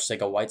could see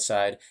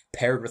Arcega-Whiteside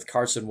paired with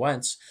Carson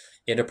Wentz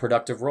in a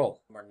productive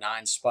role. Number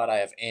 9 spot, I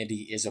have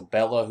Andy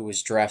Isabella, who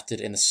was drafted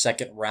in the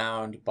second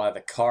round by the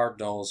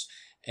Cardinals.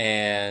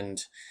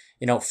 And,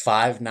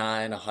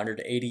 5'9",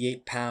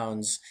 188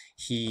 pounds.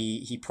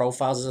 He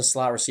profiles as a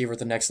slot receiver at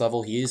the next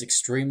level. He is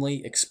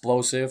extremely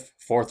explosive,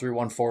 4.3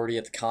 140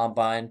 at the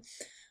combine.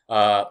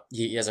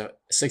 He has a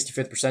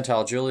 65th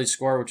percentile agility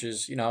score, which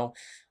is,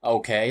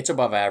 okay. It's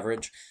above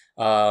average.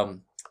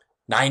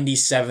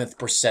 97th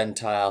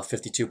percentile,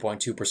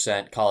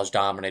 52.2% college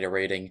dominator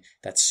rating.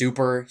 That's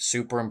super,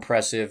 super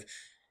impressive.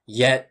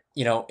 Yet,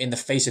 in the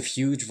face of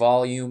huge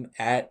volume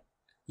at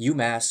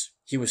UMass,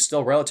 he was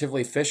still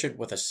relatively efficient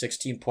with a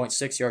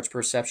 16.6 yards per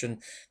reception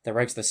that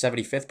ranks the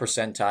 75th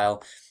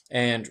percentile.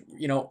 And,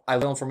 I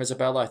learned from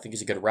Isabella. I think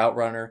he's a good route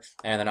runner.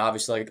 And then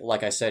obviously,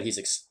 like I said,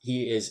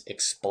 he is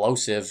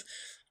explosive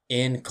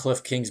in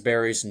Cliff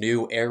Kingsbury's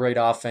new air raid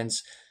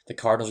offense. The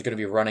Cardinals are going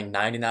to be running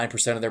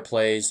 99% of their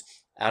plays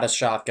out of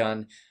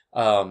shotgun.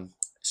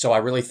 So I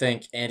really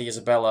think Andy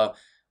Isabella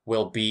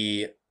will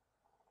be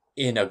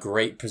in a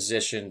great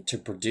position to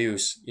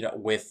produce,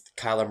 with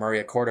Kyler Murray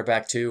at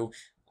quarterback too.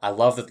 I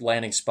love the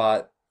landing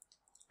spot.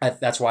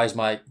 That's why he's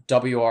my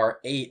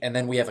WR8. And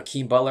then we have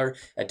Akeem Butler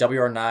at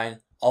WR9,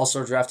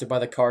 also drafted by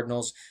the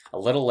Cardinals a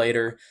little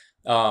later,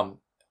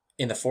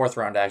 in the 4th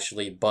round,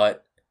 actually.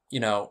 But,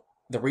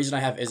 the reason I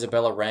have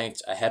Isabella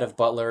ranked ahead of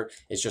Butler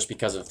is just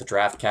because of the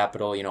draft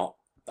capital.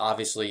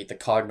 obviously the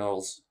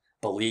Cardinals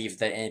believe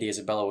that Andy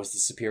Isabella was the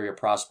superior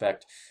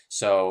prospect,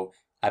 so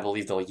I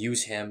believe they'll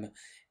use him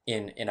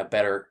in a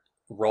better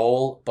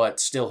role, but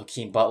still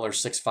Hakeem Butler,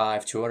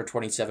 6'5",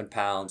 227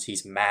 pounds.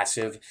 He's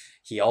massive.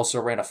 He also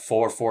ran a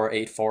 4.4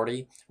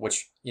 840,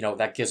 which,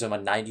 that gives him a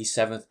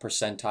 97th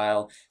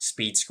percentile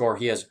speed score.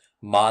 He has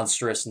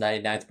monstrous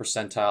 99th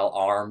percentile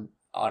arm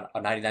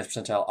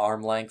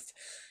length.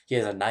 He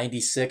has a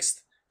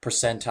 96th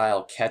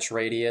percentile catch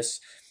radius.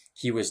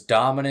 He was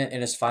dominant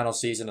in his final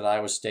season at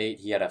Iowa State.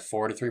 He had a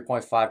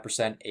 43.5%,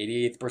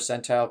 88th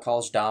percentile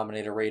college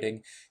dominator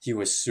rating. He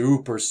was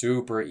super,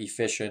 super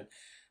efficient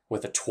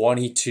with a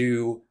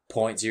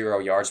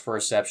 22.0 yards per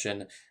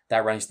reception.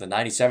 That ranks the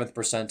 97th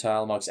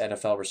percentile amongst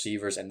NFL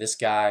receivers. And this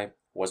guy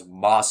was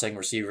mossing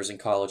receivers in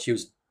college. He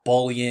was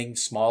bullying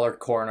smaller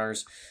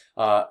corners.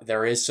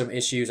 There is some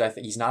issues. I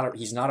think he's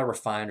not a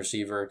refined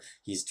receiver.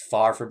 He's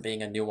far from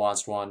being a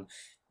nuanced one.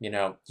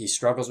 He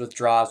struggles with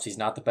drops. He's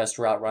not the best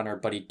route runner,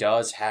 but he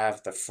does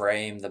have the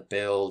frame, the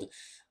build.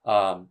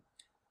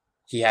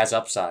 He has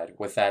upside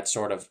with that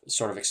sort of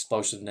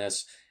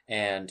explosiveness.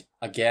 And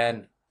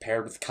again,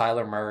 paired with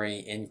Kyler Murray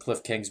in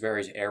Cliff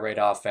Kingsbury's air raid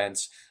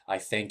offense, I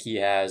think he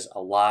has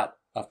a lot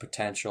of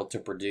potential to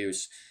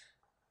produce,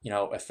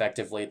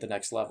 effectively at the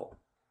next level.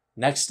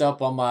 Next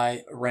up on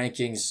my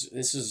rankings,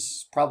 this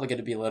is probably going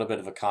to be a little bit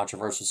of a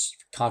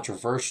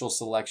controversial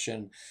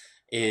selection,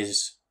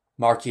 is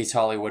Marquise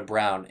Hollywood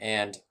Brown.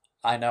 And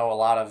I know a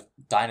lot of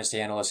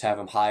Dynasty analysts have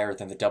him higher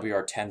than the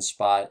WR10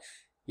 spot.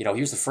 He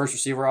was the first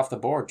receiver off the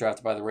board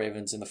drafted by the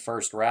Ravens in the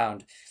first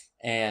round.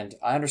 And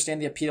I understand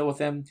the appeal with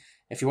him.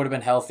 If he would have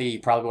been healthy, he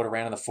probably would have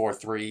ran in the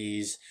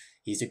 4.3s.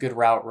 He's a good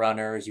route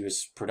runner. He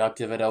was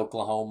productive at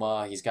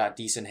Oklahoma. He's got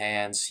decent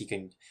hands. He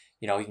can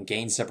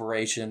gain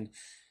separation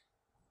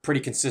pretty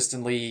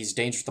consistently. He's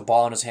dangerous with the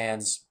ball in his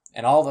hands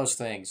and all those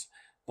things.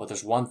 But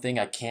there's one thing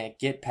I can't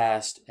get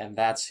past, and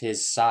that's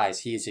his size.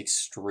 He is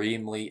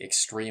extremely,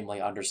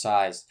 extremely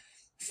undersized.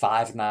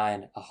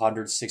 5'9",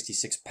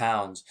 166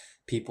 pounds.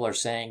 People are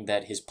saying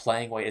that his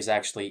playing weight is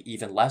actually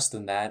even less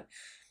than that.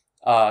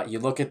 You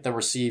look at the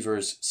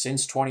receivers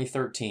since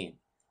 2013,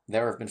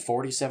 there have been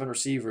 47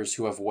 receivers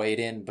who have weighed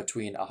in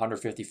between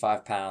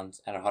 155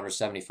 pounds and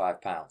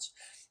 175 pounds.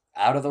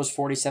 Out of those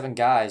 47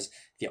 guys,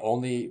 the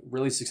only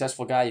really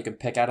successful guy you can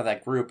pick out of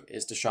that group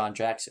is Deshaun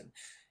Jackson.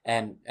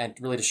 And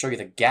really to show you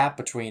the gap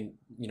between,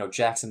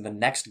 Jackson, the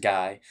next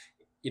guy,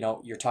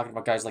 you're talking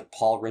about guys like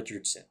Paul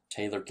Richardson,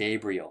 Taylor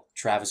Gabriel,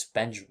 Travis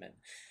Benjamin.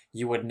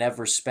 You would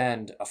never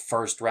spend a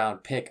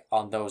first-round pick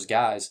on those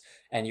guys,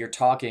 and you're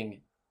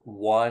talking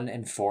 1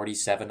 in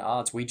 47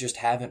 odds. We just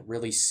haven't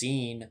really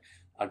seen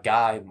a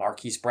guy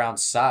Marquise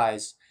Brown's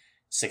size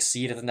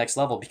succeed at the next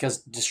level,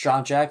 because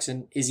Deshaun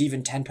Jackson is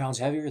even 10 pounds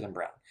heavier than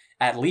Brown,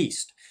 at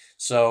least.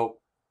 So,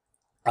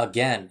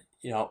 again,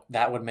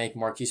 that would make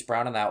Marquise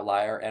Brown an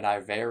outlier, and I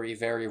very,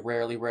 very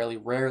rarely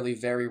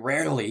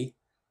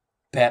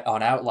bet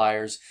on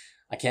outliers.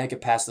 I can't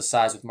get past the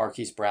size with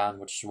Marquise Brown,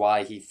 which is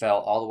why he fell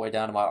all the way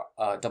down to my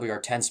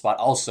WR10 spot.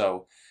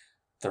 Also,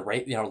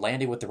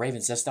 landing with the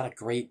Ravens, that's not a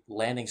great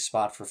landing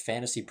spot for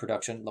fantasy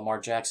production. Lamar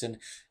Jackson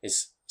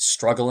is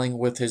struggling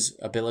with his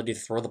ability to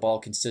throw the ball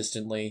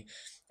consistently,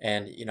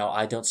 and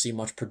I don't see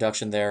much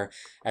production there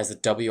as the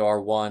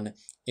WR1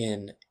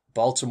 in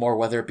Baltimore,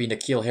 whether it be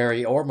N'Keal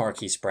Harry or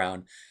Marquise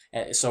Brown.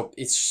 So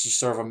it's just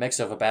sort of a mix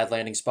of a bad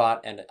landing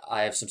spot, and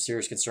I have some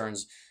serious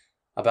concerns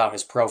about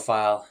his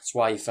profile. That's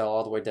why he fell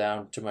all the way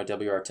down to my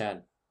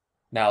WR10.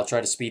 Now I'll try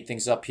to speed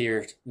things up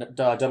here.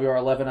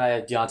 WR11, I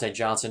had Deontay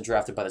Johnson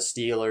drafted by the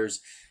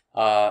Steelers.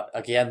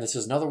 Again, this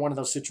is another one of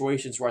those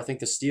situations where I think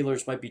the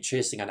Steelers might be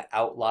chasing an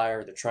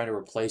outlier. They're trying to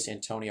replace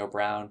Antonio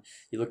Brown.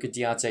 You look at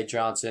Deontay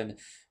Johnson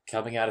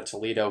coming out of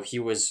Toledo. He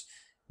was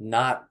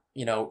not,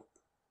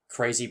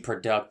 crazy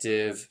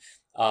productive,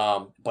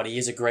 but he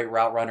is a great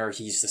route runner.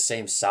 He's the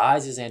same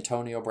size as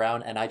Antonio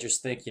Brown, and I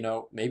just think,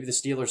 maybe the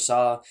Steelers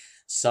saw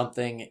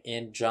something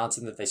in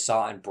Johnson that they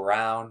saw in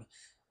Brown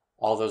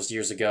all those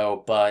years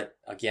ago, but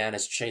again,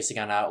 it's chasing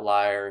an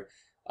outlier.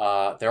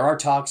 There are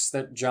talks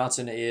that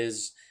Johnson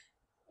is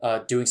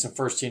doing some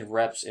first-team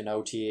reps in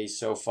OTAs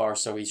so far,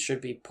 so he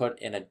should be put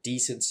in a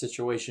decent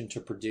situation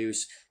to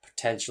produce,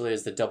 potentially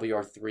as the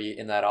WR3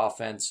 in that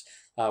offense,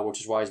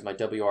 which is why he's my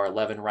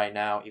WR11 right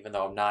now, even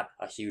though I'm not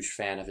a huge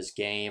fan of his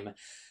game.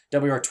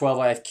 WR12,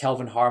 I have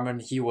Kelvin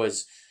Harmon. He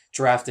was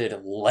drafted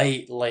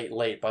late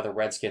by the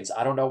Redskins.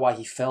 I don't know why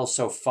he fell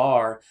so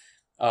far,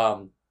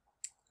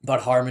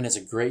 but Harmon is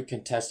a great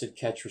contested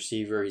catch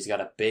receiver. He's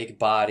got a big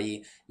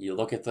body. You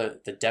look at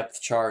the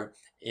depth chart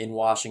in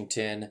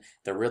Washington,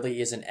 there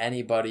really isn't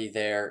anybody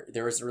there.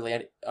 There isn't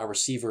really a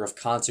receiver of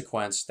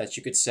consequence that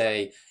you could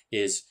say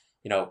is,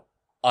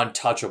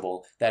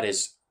 untouchable, that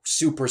is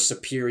super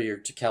superior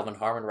to Kelvin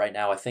Harmon right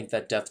now. I think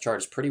that depth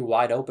chart is pretty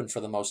wide open for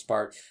the most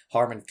part.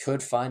 Harmon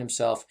could find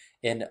himself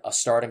in a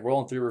starting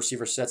role in 3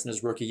 receiver sets in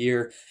his rookie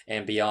year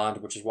and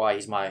beyond, which is why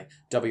he's my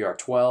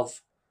WR12.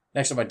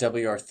 Next on my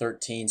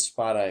WR13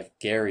 spot, I have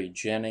Gary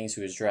Jennings,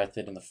 who was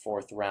drafted in the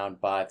fourth round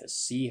by the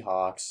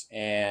Seahawks.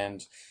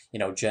 And,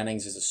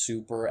 Jennings is a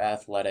super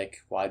athletic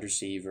wide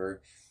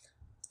receiver,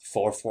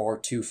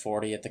 4'4",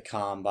 240 at the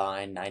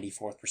combine,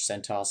 94th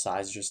percentile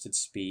size adjusted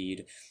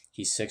speed.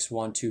 He's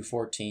 6'1",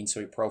 214, so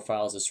he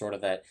profiles as sort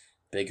of that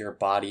bigger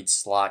bodied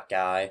slot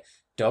guy.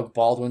 Doug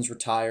Baldwin's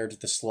retired.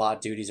 The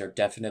slot duties are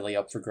definitely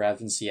up for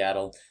grabs in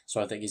Seattle,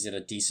 so I think he's in a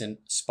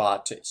decent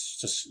spot to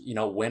just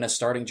win a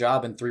starting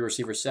job in 3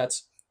 receiver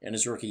sets in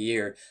his rookie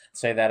year. I'd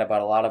say that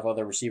about a lot of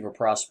other receiver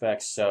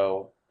prospects,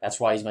 so that's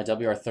why he's my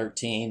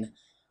WR13.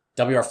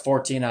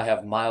 WR14, I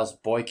have Miles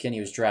Boykin. He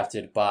was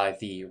drafted by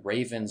the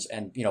Ravens,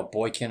 and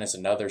Boykin is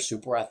another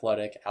super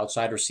athletic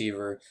outside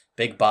receiver,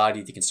 big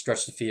body. He can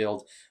stretch the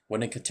field,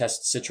 win in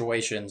contested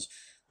situations.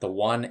 The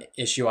one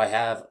issue I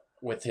have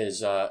with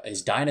his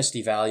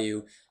dynasty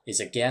value is,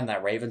 again,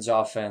 that Ravens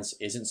offense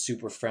isn't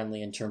super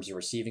friendly in terms of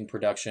receiving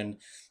production,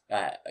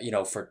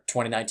 for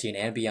 2019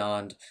 and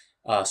beyond.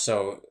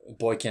 So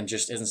Boykin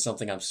just isn't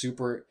something I'm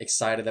super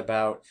excited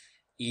about.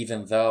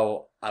 Even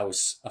though I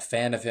was a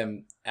fan of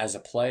him as a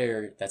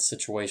player, that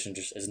situation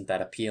just isn't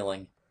that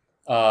appealing.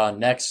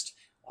 Next,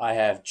 I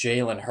have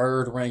Jalen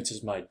Hurd ranked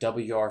as my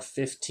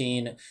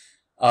WR15.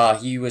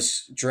 He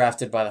was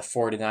drafted by the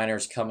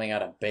 49ers coming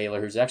out of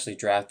Baylor, who's actually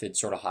drafted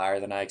sort of higher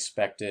than I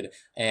expected.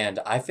 And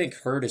I think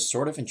Hurd is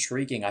sort of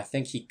intriguing. I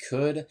think he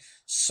could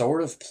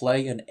sort of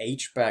play an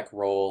H-back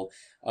role.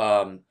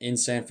 In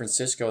San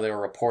Francisco, there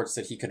were reports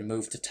that he could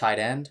move to tight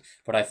end,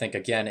 but I think,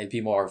 again, it'd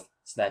be more of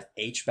that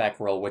H-back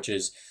role, which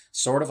is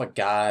sort of a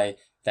guy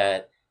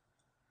that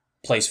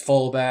plays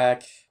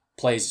fullback,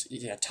 plays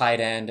tight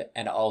end,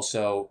 and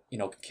also,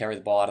 can carry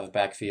the ball out of the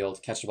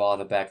backfield, catch the ball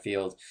out of the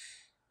backfield.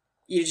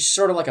 He's just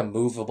sort of like a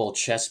movable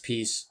chess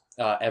piece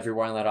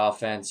everywhere in that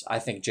offense. I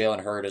think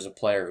Jalen Hurd is a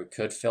player who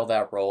could fill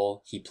that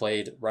role. He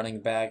played running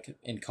back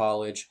in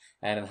college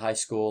and in high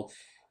school.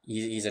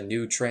 He's a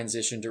new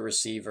transition to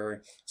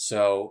receiver.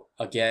 So,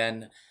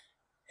 again,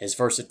 his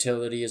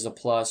versatility is a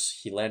plus.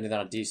 He landed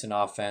on a decent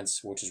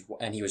offense,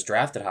 and he was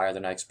drafted higher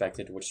than I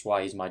expected, which is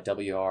why he's my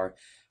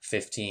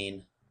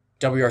WR15.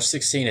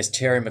 WR16 is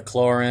Terry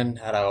McLaurin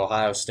out of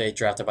Ohio State,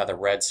 drafted by the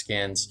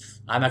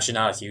Redskins. I'm actually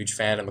not a huge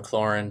fan of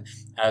McLaurin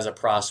as a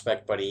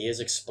prospect, but he is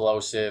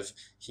explosive.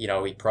 He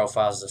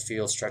profiles the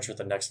field stretch at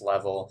the next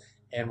level.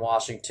 In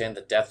Washington,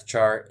 the depth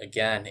chart,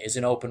 again, is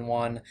an open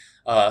one.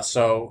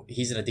 So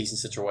he's in a decent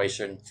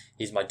situation.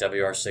 He's my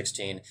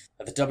WR16.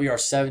 At the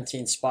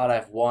WR17 spot, I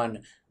have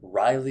one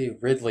Riley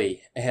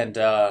Ridley. And,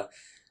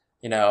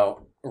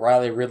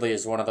 Riley Ridley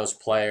is one of those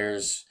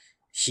players.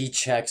 He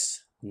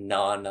checks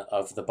none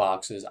of the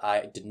boxes.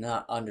 I did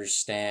not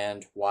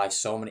understand why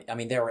so many. I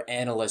mean, there were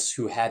analysts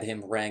who had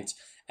him ranked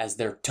as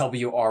their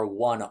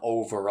WR1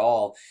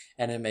 overall,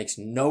 and it makes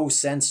no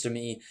sense to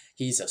me.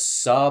 He's a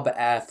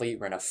sub-athlete,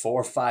 ran a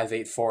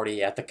 4.58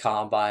 40 at the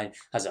combine,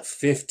 has a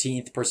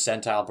 15th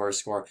percentile burst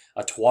score,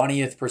 a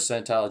 20th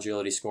percentile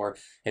agility score.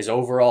 His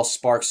overall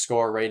spark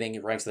score rating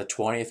ranks the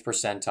 20th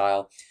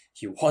percentile.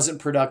 He wasn't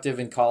productive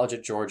in college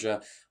at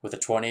Georgia with a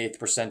 28th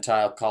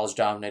percentile college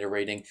dominator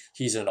rating.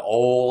 He's an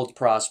old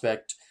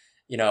prospect.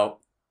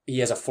 He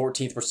has a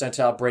 14th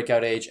percentile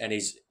breakout age, and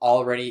he's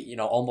already,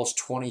 almost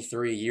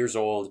 23 years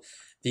old.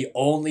 The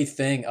only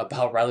thing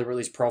about Riley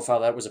Ridley's profile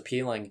that was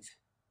appealing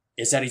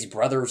is that he's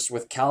brothers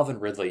with Calvin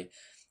Ridley.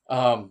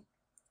 And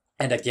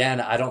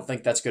again, I don't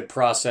think that's good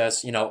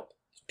process.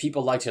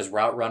 People liked his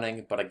route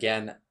running, but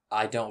again,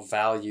 I don't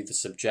value the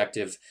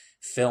subjective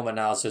film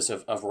analysis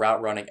of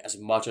route running as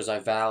much as I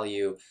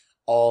value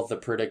all the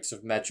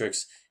predictive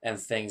metrics and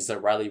things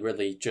that Riley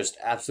Ridley just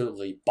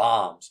absolutely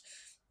bombs.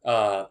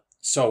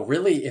 So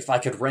really, if I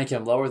could rank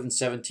him lower than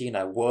 17,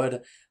 I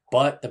would.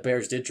 But the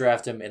Bears did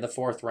draft him in the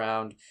fourth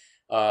round.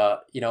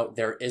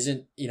 There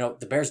isn't,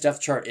 the Bears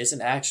depth chart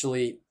isn't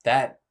actually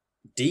that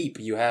deep.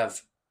 You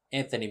have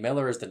Anthony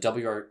Miller as the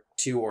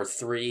WR2 or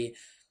 3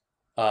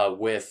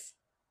 with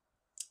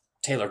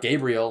Taylor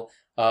Gabriel.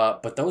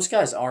 But those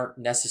guys aren't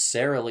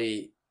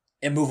necessarily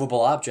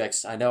immovable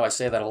objects. I know I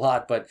say that a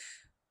lot, but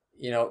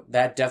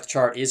that depth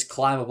chart is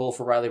climbable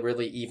for Riley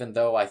Ridley, even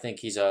though I think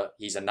he's a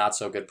not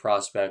so good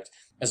prospect.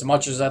 As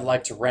much as I'd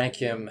like to rank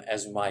him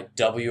as my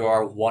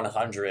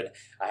WR100,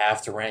 I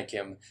have to rank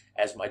him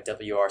as my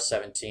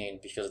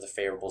WR17 because of the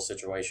favorable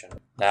situation.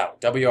 Now,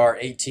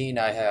 WR18,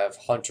 I have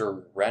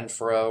Hunter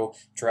Renfrow,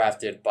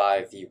 drafted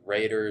by the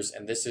Raiders,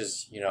 and this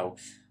is,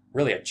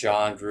 really a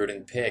John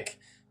Gruden pick.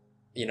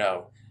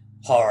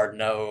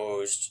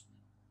 Hard-nosed,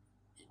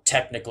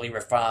 technically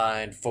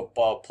refined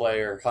football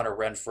player, Hunter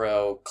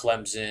Renfrow,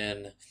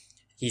 Clemson.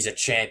 He's a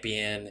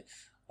champion,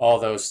 all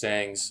those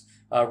things.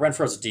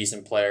 Renfro's a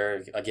decent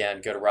player.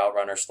 Again, good route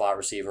runner, slot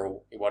receiver,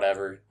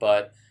 whatever.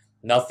 But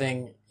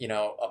nothing,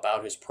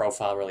 about his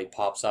profile really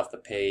pops off the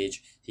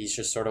page. He's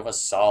just sort of a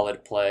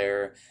solid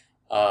player.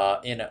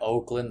 In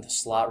Oakland, the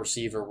slot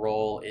receiver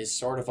role is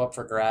sort of up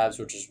for grabs,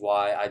 which is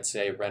why I'd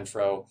say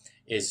Renfrow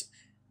is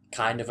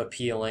kind of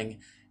appealing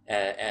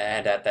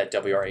and at that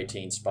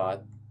WR18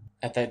 spot.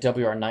 At that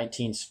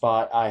WR19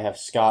 spot, I have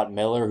Scott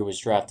Miller, who was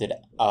drafted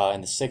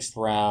in the sixth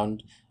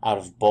round out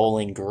of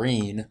Bowling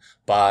Green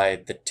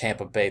by the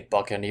Tampa Bay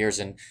Buccaneers.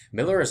 And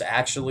Miller has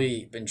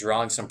actually been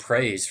drawing some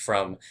praise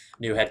from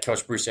new head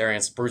coach Bruce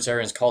Arians. Bruce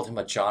Arians called him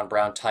a John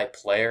Brown type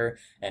player.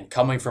 And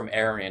coming from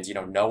Arians,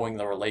 knowing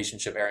the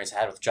relationship Arians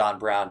had with John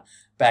Brown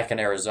back in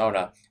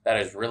Arizona, that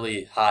is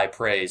really high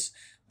praise.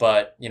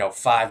 But,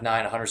 5'9",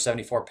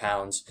 174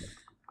 pounds.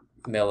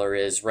 Miller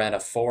ran a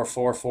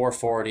 4.44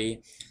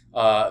 40.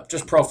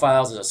 Just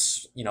profiles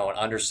as an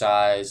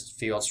undersized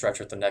field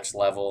stretcher at the next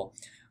level.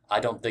 I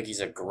don't think he's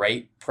a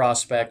great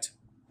prospect,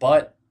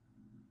 but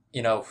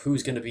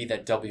who's going to be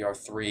that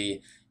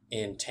WR3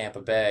 in Tampa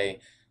Bay?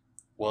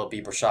 Will it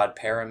be Brashad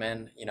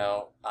Perriman?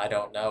 I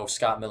don't know.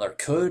 Scott Miller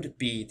could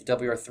be the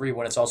WR3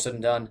 when it's all said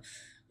and done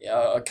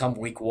come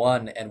week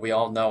one, and we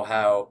all know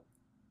how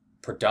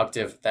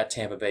productive that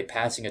Tampa Bay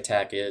passing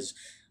attack is,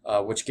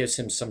 which gives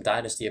him some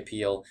dynasty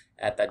appeal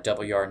at that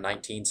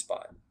WR19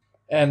 spot.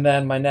 And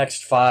then my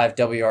next 5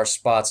 WR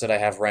spots that I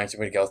have ranked, I'm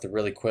going to go through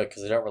really quick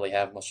because I don't really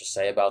have much to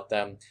say about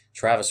them.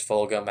 Travis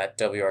Fulgham at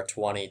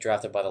WR20,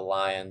 drafted by the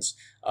Lions.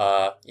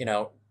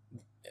 The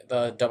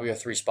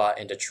WR3 spot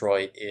in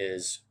Detroit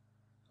is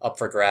up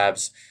for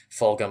grabs.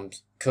 Fulgham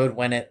could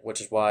win it,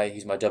 which is why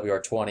he's my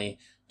WR20.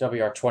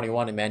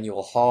 WR21,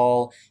 Emmanuel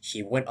Hall.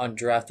 He went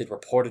undrafted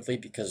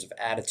reportedly because of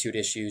attitude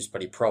issues,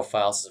 but he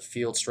profiles as a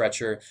field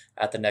stretcher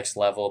at the next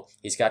level.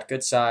 He's got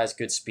good size,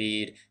 good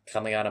speed.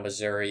 Coming out of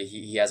Missouri,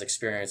 he has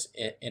experience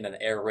in an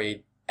air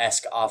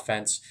raid-esque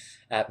offense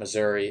at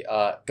Missouri.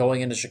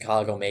 Going into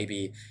Chicago,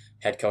 maybe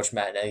head coach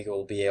Matt Nagy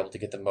will be able to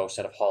get the most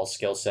out of Hall's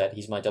skill set.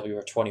 He's my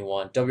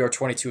WR21.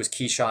 WR22 is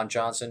Keyshawn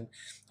Johnson.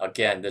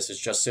 Again, this is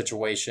just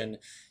situation.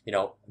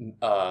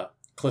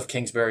 Cliff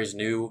Kingsbury's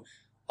new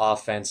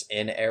offense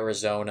in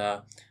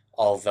Arizona.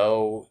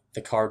 Although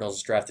the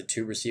Cardinals drafted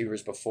 2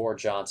 receivers before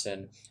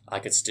Johnson, I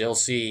could still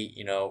see,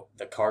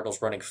 the Cardinals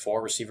running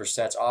 4 receiver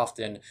sets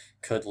often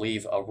could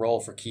leave a role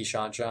for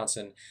Keyshawn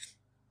Johnson,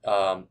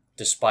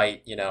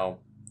 despite,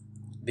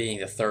 being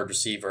the 3rd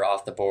receiver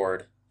off the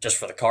board just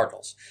for the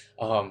Cardinals.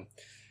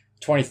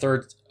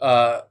 23rd,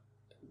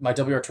 my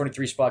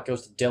WR23 spot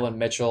goes to Dylan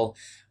Mitchell.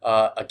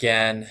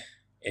 Again,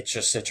 it's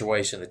just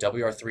situation. The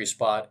WR3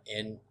 spot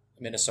in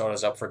Minnesota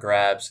is up for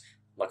grabs.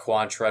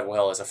 Laquan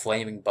Treadwell is a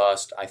flaming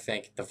bust. I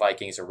think the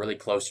Vikings are really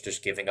close to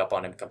just giving up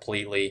on him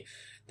completely.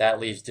 That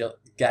gives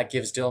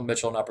Dylan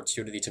Mitchell an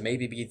opportunity to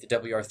maybe be the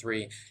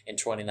WR3 in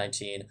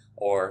 2019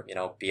 or,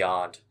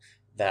 beyond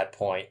that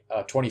point.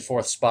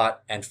 24th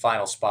spot and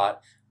final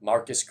spot,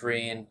 Marcus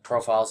Green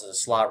profiles as a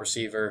slot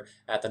receiver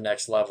at the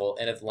next level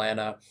in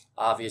Atlanta.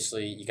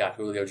 Obviously, you got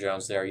Julio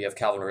Jones there, you have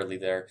Calvin Ridley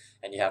there,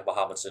 and you have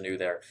Mohamed Sanu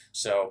there.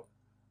 So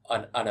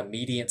an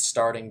immediate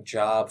starting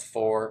job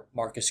for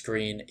Marcus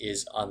Green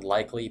is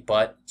unlikely,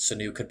 but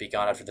Sanu could be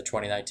gone after the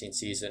 2019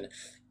 season,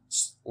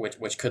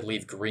 which could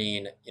leave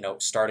Green,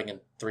 starting in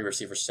 3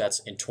 receiver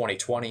sets in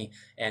 2020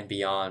 and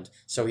beyond.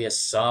 So he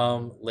has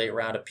some late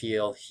round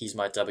appeal. He's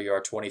my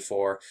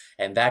WR24.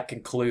 And that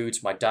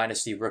concludes my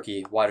Dynasty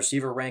rookie wide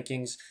receiver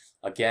rankings.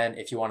 Again,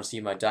 if you want to see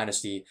my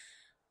Dynasty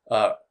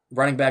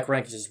running back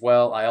rankings as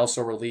well, I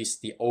also released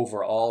the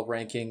overall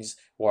rankings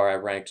where I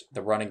ranked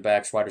the running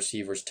backs, wide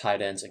receivers,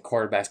 tight ends, and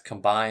quarterbacks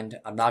combined.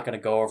 I'm not going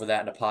to go over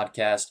that in a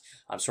podcast.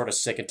 I'm sort of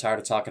sick and tired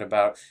of talking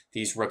about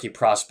these rookie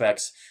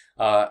prospects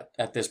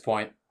at this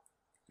point.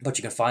 But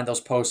you can find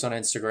those posts on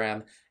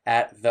Instagram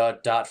at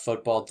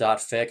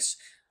the.football.fix.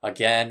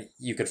 Again,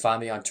 you can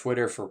find me on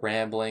Twitter for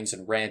ramblings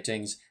and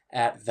rantings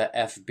at the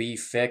FB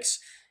Fix.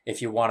 If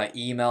you want to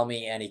email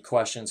me any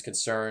questions,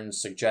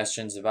 concerns,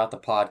 suggestions about the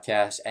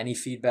podcast, any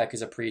feedback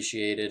is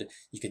appreciated.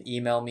 You can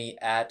email me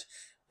at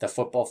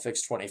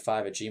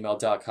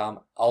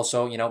thefootballfix25@gmail.com.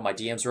 Also, my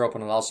DMs are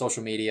open on all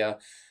social media.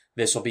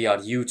 This will be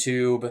on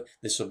YouTube.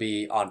 This will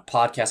be on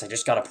podcasts. I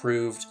just got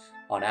approved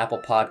on Apple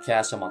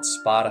Podcasts. I'm on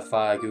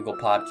Spotify, Google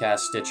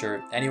Podcasts,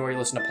 Stitcher. Anywhere you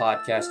listen to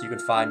podcasts, you can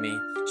find me.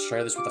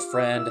 Share this with a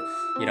friend.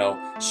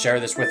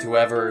 Share this with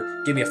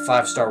whoever. Give me a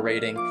 5-star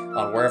rating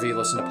on wherever you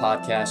listen to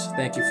podcasts.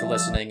 Thank you for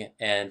listening,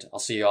 and I'll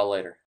see you all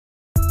later.